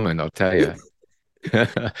right woman, I'll tell you.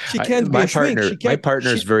 She can't be a shrink. My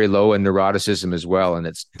partner is She very low in neuroticism as well, and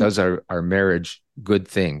it does our marriage good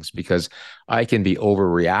things because I can be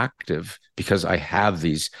overreactive because I have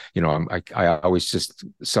these, I always just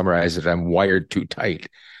summarize it. I'm wired too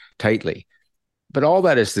tightly. But all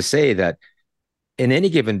that is to say that in any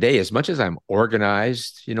given day, as much as I'm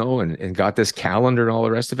organized, and got this calendar and all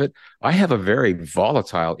the rest of it, I have a very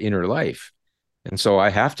volatile inner life. And so I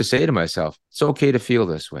have to say to myself, it's okay to feel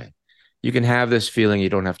this way. You can have this feeling. You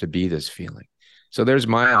don't have to be this feeling. So there's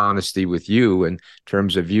my honesty with you in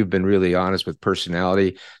terms of you've been really honest with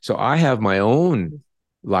personality. So I have my own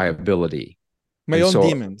liability. my And own so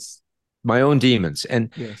demons. my own demons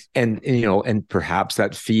Yes. and perhaps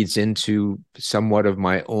that feeds into somewhat of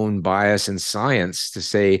my own bias and science to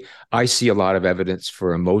say I see a lot of evidence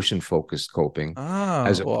for emotion focused coping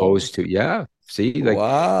as Wow. opposed to see, like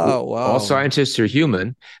Wow. all Wow. scientists are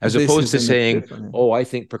human, as This opposed is to an saying, epiphany. oh, I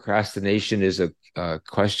think procrastination is a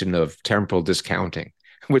question of temporal discounting,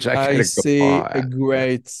 which I I kind of go, oh, see a yeah.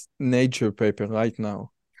 great nature paper right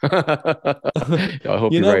now. I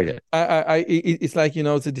hope You you know, write it. it's like,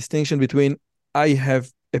 the distinction between I have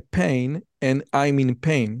a pain and I'm in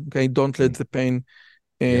pain. Okay, don't let Mm. the pain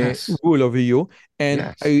Yes. rule over you. And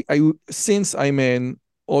Yes. since I'm an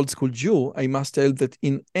old school Jew, I must tell that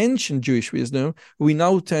in ancient Jewish wisdom, we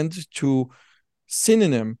now tend to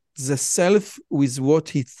synonym the self with what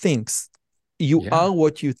he thinks. You Yeah. are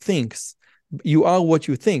what you thinks. You are what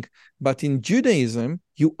you think. But in Judaism,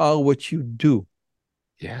 you are what you do.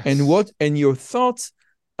 Yes. And your thoughts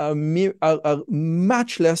are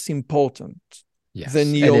much less important than Yes.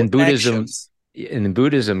 And your actions. in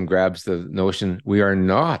Buddhism grabs the notion we are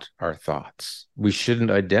not our thoughts. We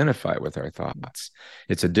shouldn't identify with our thoughts.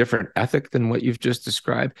 It's a different ethic than what you've just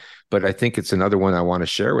described, but I think it's another one I want to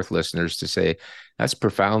share with listeners to say that's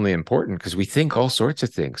profoundly important because we think all sorts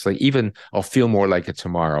of things. Like even I'll feel more like it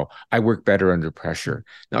tomorrow. I work better under pressure.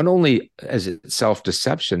 Not only as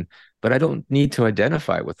self-deception, but I don't need to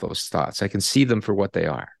identify with those thoughts. I can see them for what they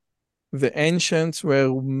are. The ancients were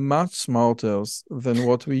much smarter than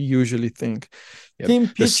what we usually think. Yep. Tim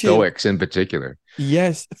The Pychyl, Stoics in particular.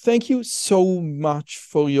 yes, thank you so much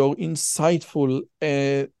for your insightful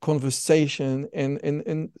conversation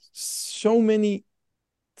and so many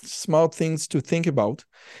smart things to think about.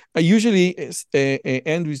 I usually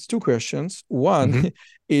end with two questions. One Mhm.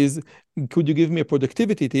 is, could you give me a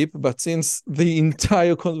productivity tip? But since the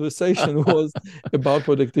entire conversation was about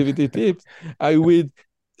productivity tips, I would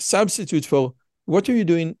substitute for what are you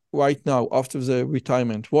doing right now after the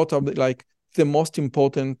retirement? What are the most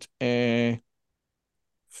important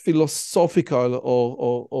philosophical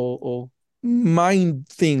or mind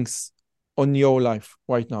things on your life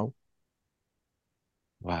right now?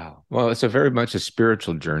 Wow. Well, it's a very much a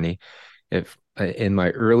spiritual journey. If in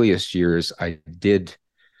my earliest years, I did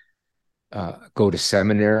go to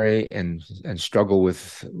seminary and struggle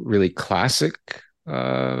with really classic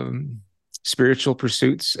spiritual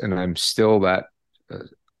pursuits, and I'm still that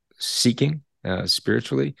seeking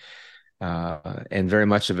spiritually, and very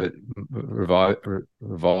much of it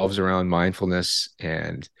revolves around mindfulness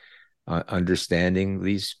and understanding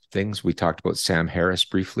these things. We talked about Sam Harris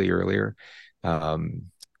briefly earlier, um,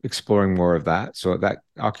 exploring more of that. So that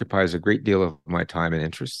occupies a great deal of my time and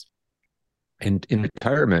interest. And in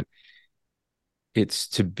retirement, it's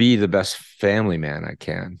to be the best family man I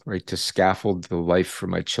can, right? To scaffold the life for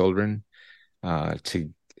my children, to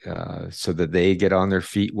so that they get on their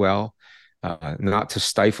feet well, not to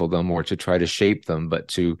stifle them or to try to shape them, but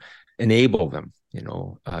to enable them,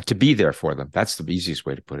 to be there for them. That's the easiest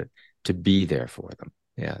way to put it. To be there for them.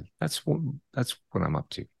 Yeah, that's what I'm up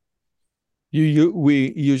to.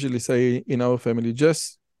 We usually say in our family,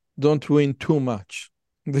 just don't win too much.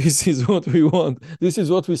 This is what we want. This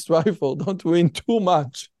is what we strive for. Don't win too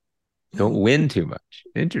much. Don't win too much.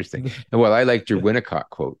 Interesting. And well, I liked your Winnicott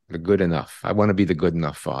quote, the good enough. I want to be the good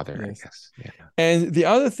enough father, I Yes. guess. Yeah. And the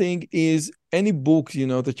other thing is any book,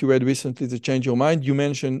 that you read recently that changed your mind. You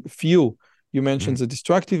mentioned few. You mentioned The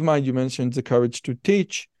Destructive Mind. You mentioned The Courage to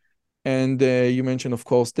Teach. And you mentioned, of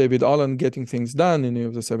course, David Allen, Getting Things Done,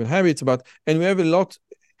 in the Seven Habits. And we have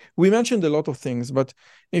we mentioned a lot of things, but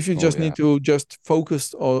if you just Yeah. need to just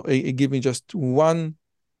focus or give me just one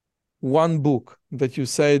book that you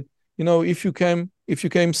said, if you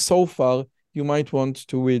came so far, you might want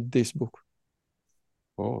to read this book.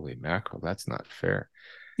 Holy mackerel, that's not fair.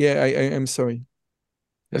 Yeah, I'm sorry.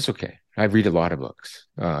 That's okay. I read a lot of books,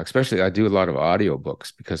 especially I do a lot of audio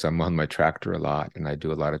books because I'm on my tractor a lot and I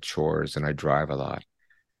do a lot of chores and I drive a lot.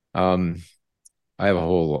 Um, I have a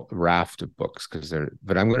whole raft of books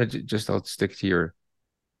but I'm going to I'll stick to your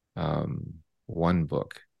one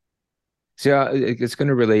book. See, it's going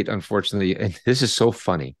to relate, unfortunately, and this is so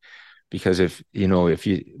funny because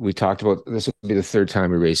we talked about this will be the third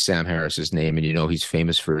time we raised Sam Harris's name, and he's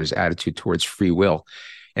famous for his attitude towards free will.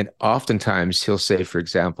 And oftentimes he'll say, for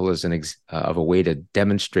example, as of a way to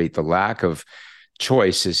demonstrate the lack of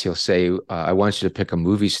choice, is he'll say, "I want you to pick a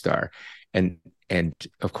movie star," and and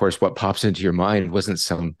of course, what pops into your mind wasn't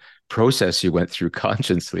some process you went through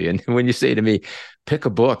consciously. And when you say to me, "Pick a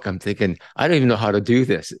book," I'm thinking, I don't even know how to do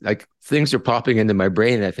this. Like things are popping into my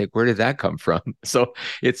brain, and I think, where did that come from? So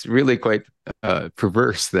it's really quite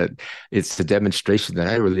perverse that it's a demonstration that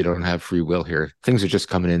I really don't have free will here. Things are just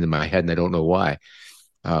coming into my head, and I don't know why.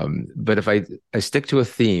 But if I stick to a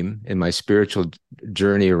theme in my spiritual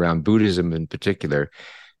journey around Buddhism in particular,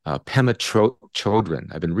 Pema Chodron.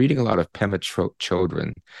 I've been reading a lot of Pema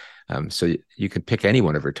Chodron. So you can pick any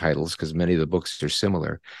one of her titles because many of the books are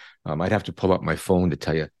similar. I'd have to pull up my phone to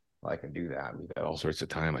tell you. Well, I can do that. We've got all sorts of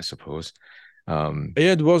time, I suppose. I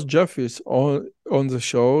had Ross Jeffries on the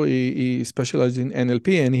show. He specialized in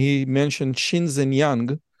NLP, and he mentioned Shinzen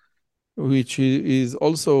Yang, which is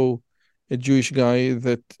also a Jewish guy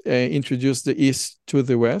that introduced the East to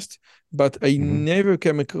the West. But I never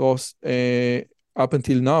came across, up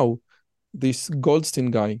until now, this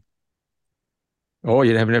Goldstein guy. Oh,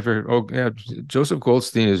 you have never? Oh, yeah. Joseph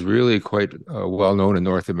Goldstein is really quite well known in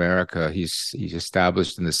North America. He's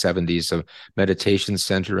established in the 70s a meditation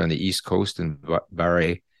center on the East Coast in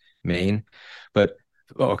Barre, Maine. But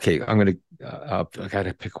okay, I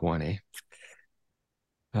gotta pick one, eh?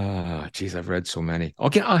 Geez, I've read so many.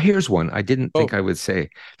 Okay, here's one I didn't think I would say.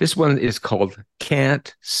 This one is called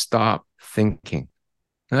Can't Stop Thinking.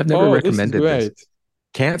 And I've never recommended this.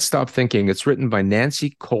 Can't Stop Thinking. It's written by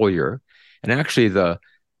Nancy Collier. And actually the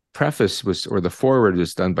preface the foreword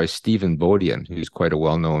was done by Stephen Bodian, who's quite a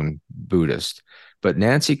well-known Buddhist. But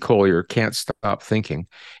Nancy Collier, Can't Stop Thinking.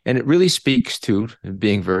 And it really speaks to,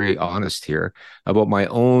 being very honest here, about my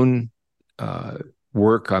own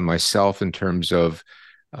work on myself in terms of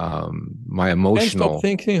my emotional. And stop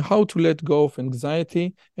thinking how to let go of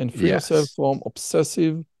anxiety and free yourself from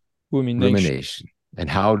obsessive rumination. And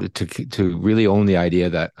how to really own the idea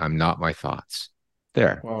that I'm not my thoughts.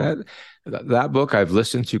 There. Wow. That book I've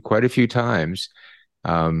listened to quite a few times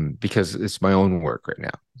because it's my own work right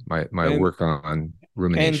now. My work on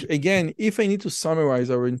rumination. And again, if I need to summarize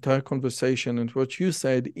our entire conversation and what you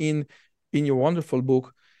said in your wonderful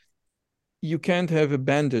book, you can't have a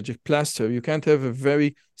bandage, a plaster. You can't have a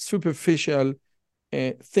very superficial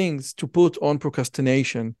things to put on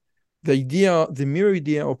procrastination. The mere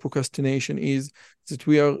idea of procrastination is that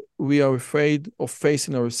we are afraid of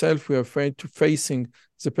facing ourselves. We are afraid to facing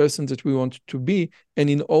the person that we want to be. And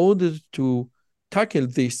in order to tackle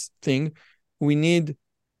this thing, we need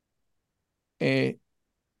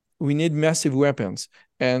massive weapons.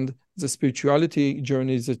 And the spirituality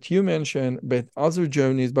journeys that you mentioned, but other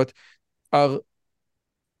journeys,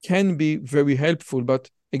 can be very helpful. But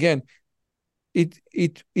again, it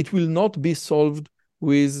will not be solved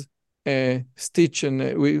with a stitch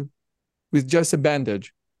and with just a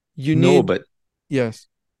bandage. Yes.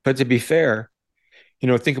 But to be fair,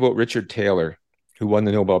 think about Richard Taylor, who won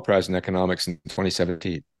the Nobel Prize in Economics in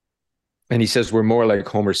 2017. And he says we're more like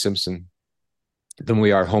Homer Simpson than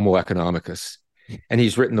we are Homo economicus. And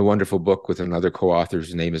he's written a wonderful book with another co-author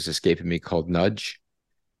whose name is escaping me, called Nudge.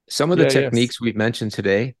 Some of the techniques we've mentioned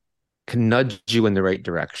today can nudge you in the right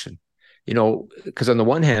direction. Because on the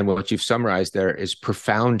one hand, what you've summarized there is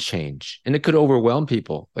profound change, and it could overwhelm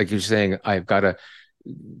people. Like you're saying, I've got to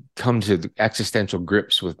come to existential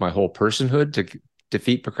grips with my whole personhood to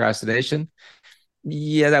defeat procrastination.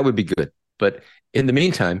 Yeah, that would be good. But in the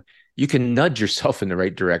meantime, you can nudge yourself in the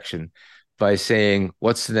right direction by saying,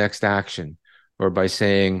 what's the next action? Or by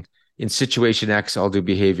saying, in situation X, I'll do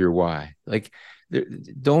behavior Y. Like,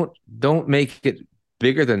 don't make it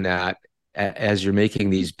bigger than that as you're making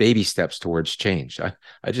these baby steps towards change.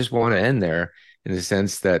 I just want to end there in the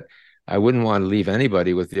sense that I wouldn't want to leave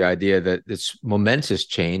anybody with the idea that it's momentous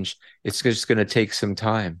change. It's just going to take some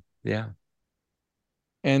time. Yeah.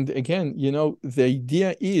 And again, the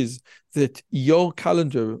idea is that your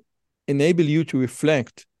calendar enable you to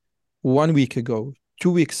reflect 1 week ago,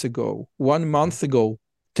 2 weeks ago, 1 month ago,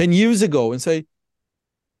 10 years ago, and say,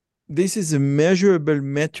 this is a measurable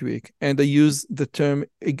metric. And I use the term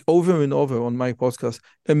over and over on my podcast,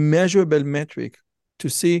 a measurable metric, to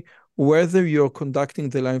see whether you're conducting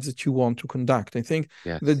the lives that you want to conduct. I think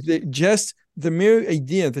that just the mere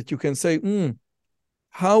idea that you can say,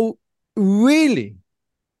 how really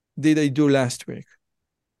did I do last week?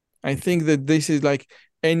 I think that this is like,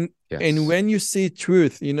 and when you see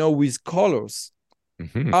truth, with colors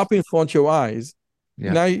up in front of your eyes,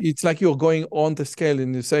 now it's like you're going on the scale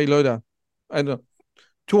and you say, Loda, I don't know,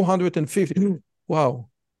 250. Wow,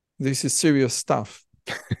 this is serious stuff.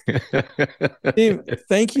 Tim,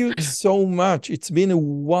 thank you so much. It's been a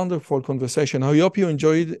wonderful conversation. I hope you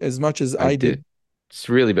enjoyed as much as I did. It's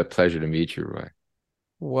really a pleasure to meet you, Roy.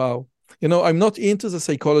 Wow. I'm not into the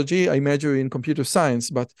psychology. I major in computer science,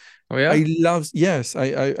 but I love,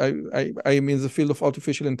 I'm in the field of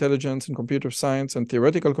artificial intelligence and computer science and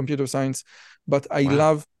theoretical computer science, but I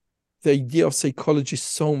love the idea of psychology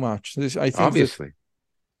so much. I think obviously.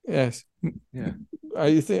 Yes. Yeah.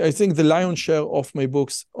 I think the lion's share of my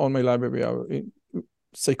books on my library are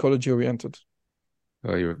psychology oriented.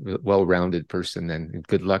 Well, you're a well-rounded person, and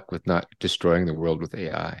good luck with not destroying the world with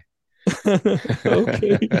AI.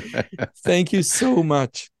 Okay. Thank you so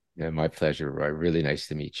much. Yeah, my pleasure, Roy. Really nice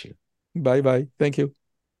to meet you. Bye-bye. Thank you.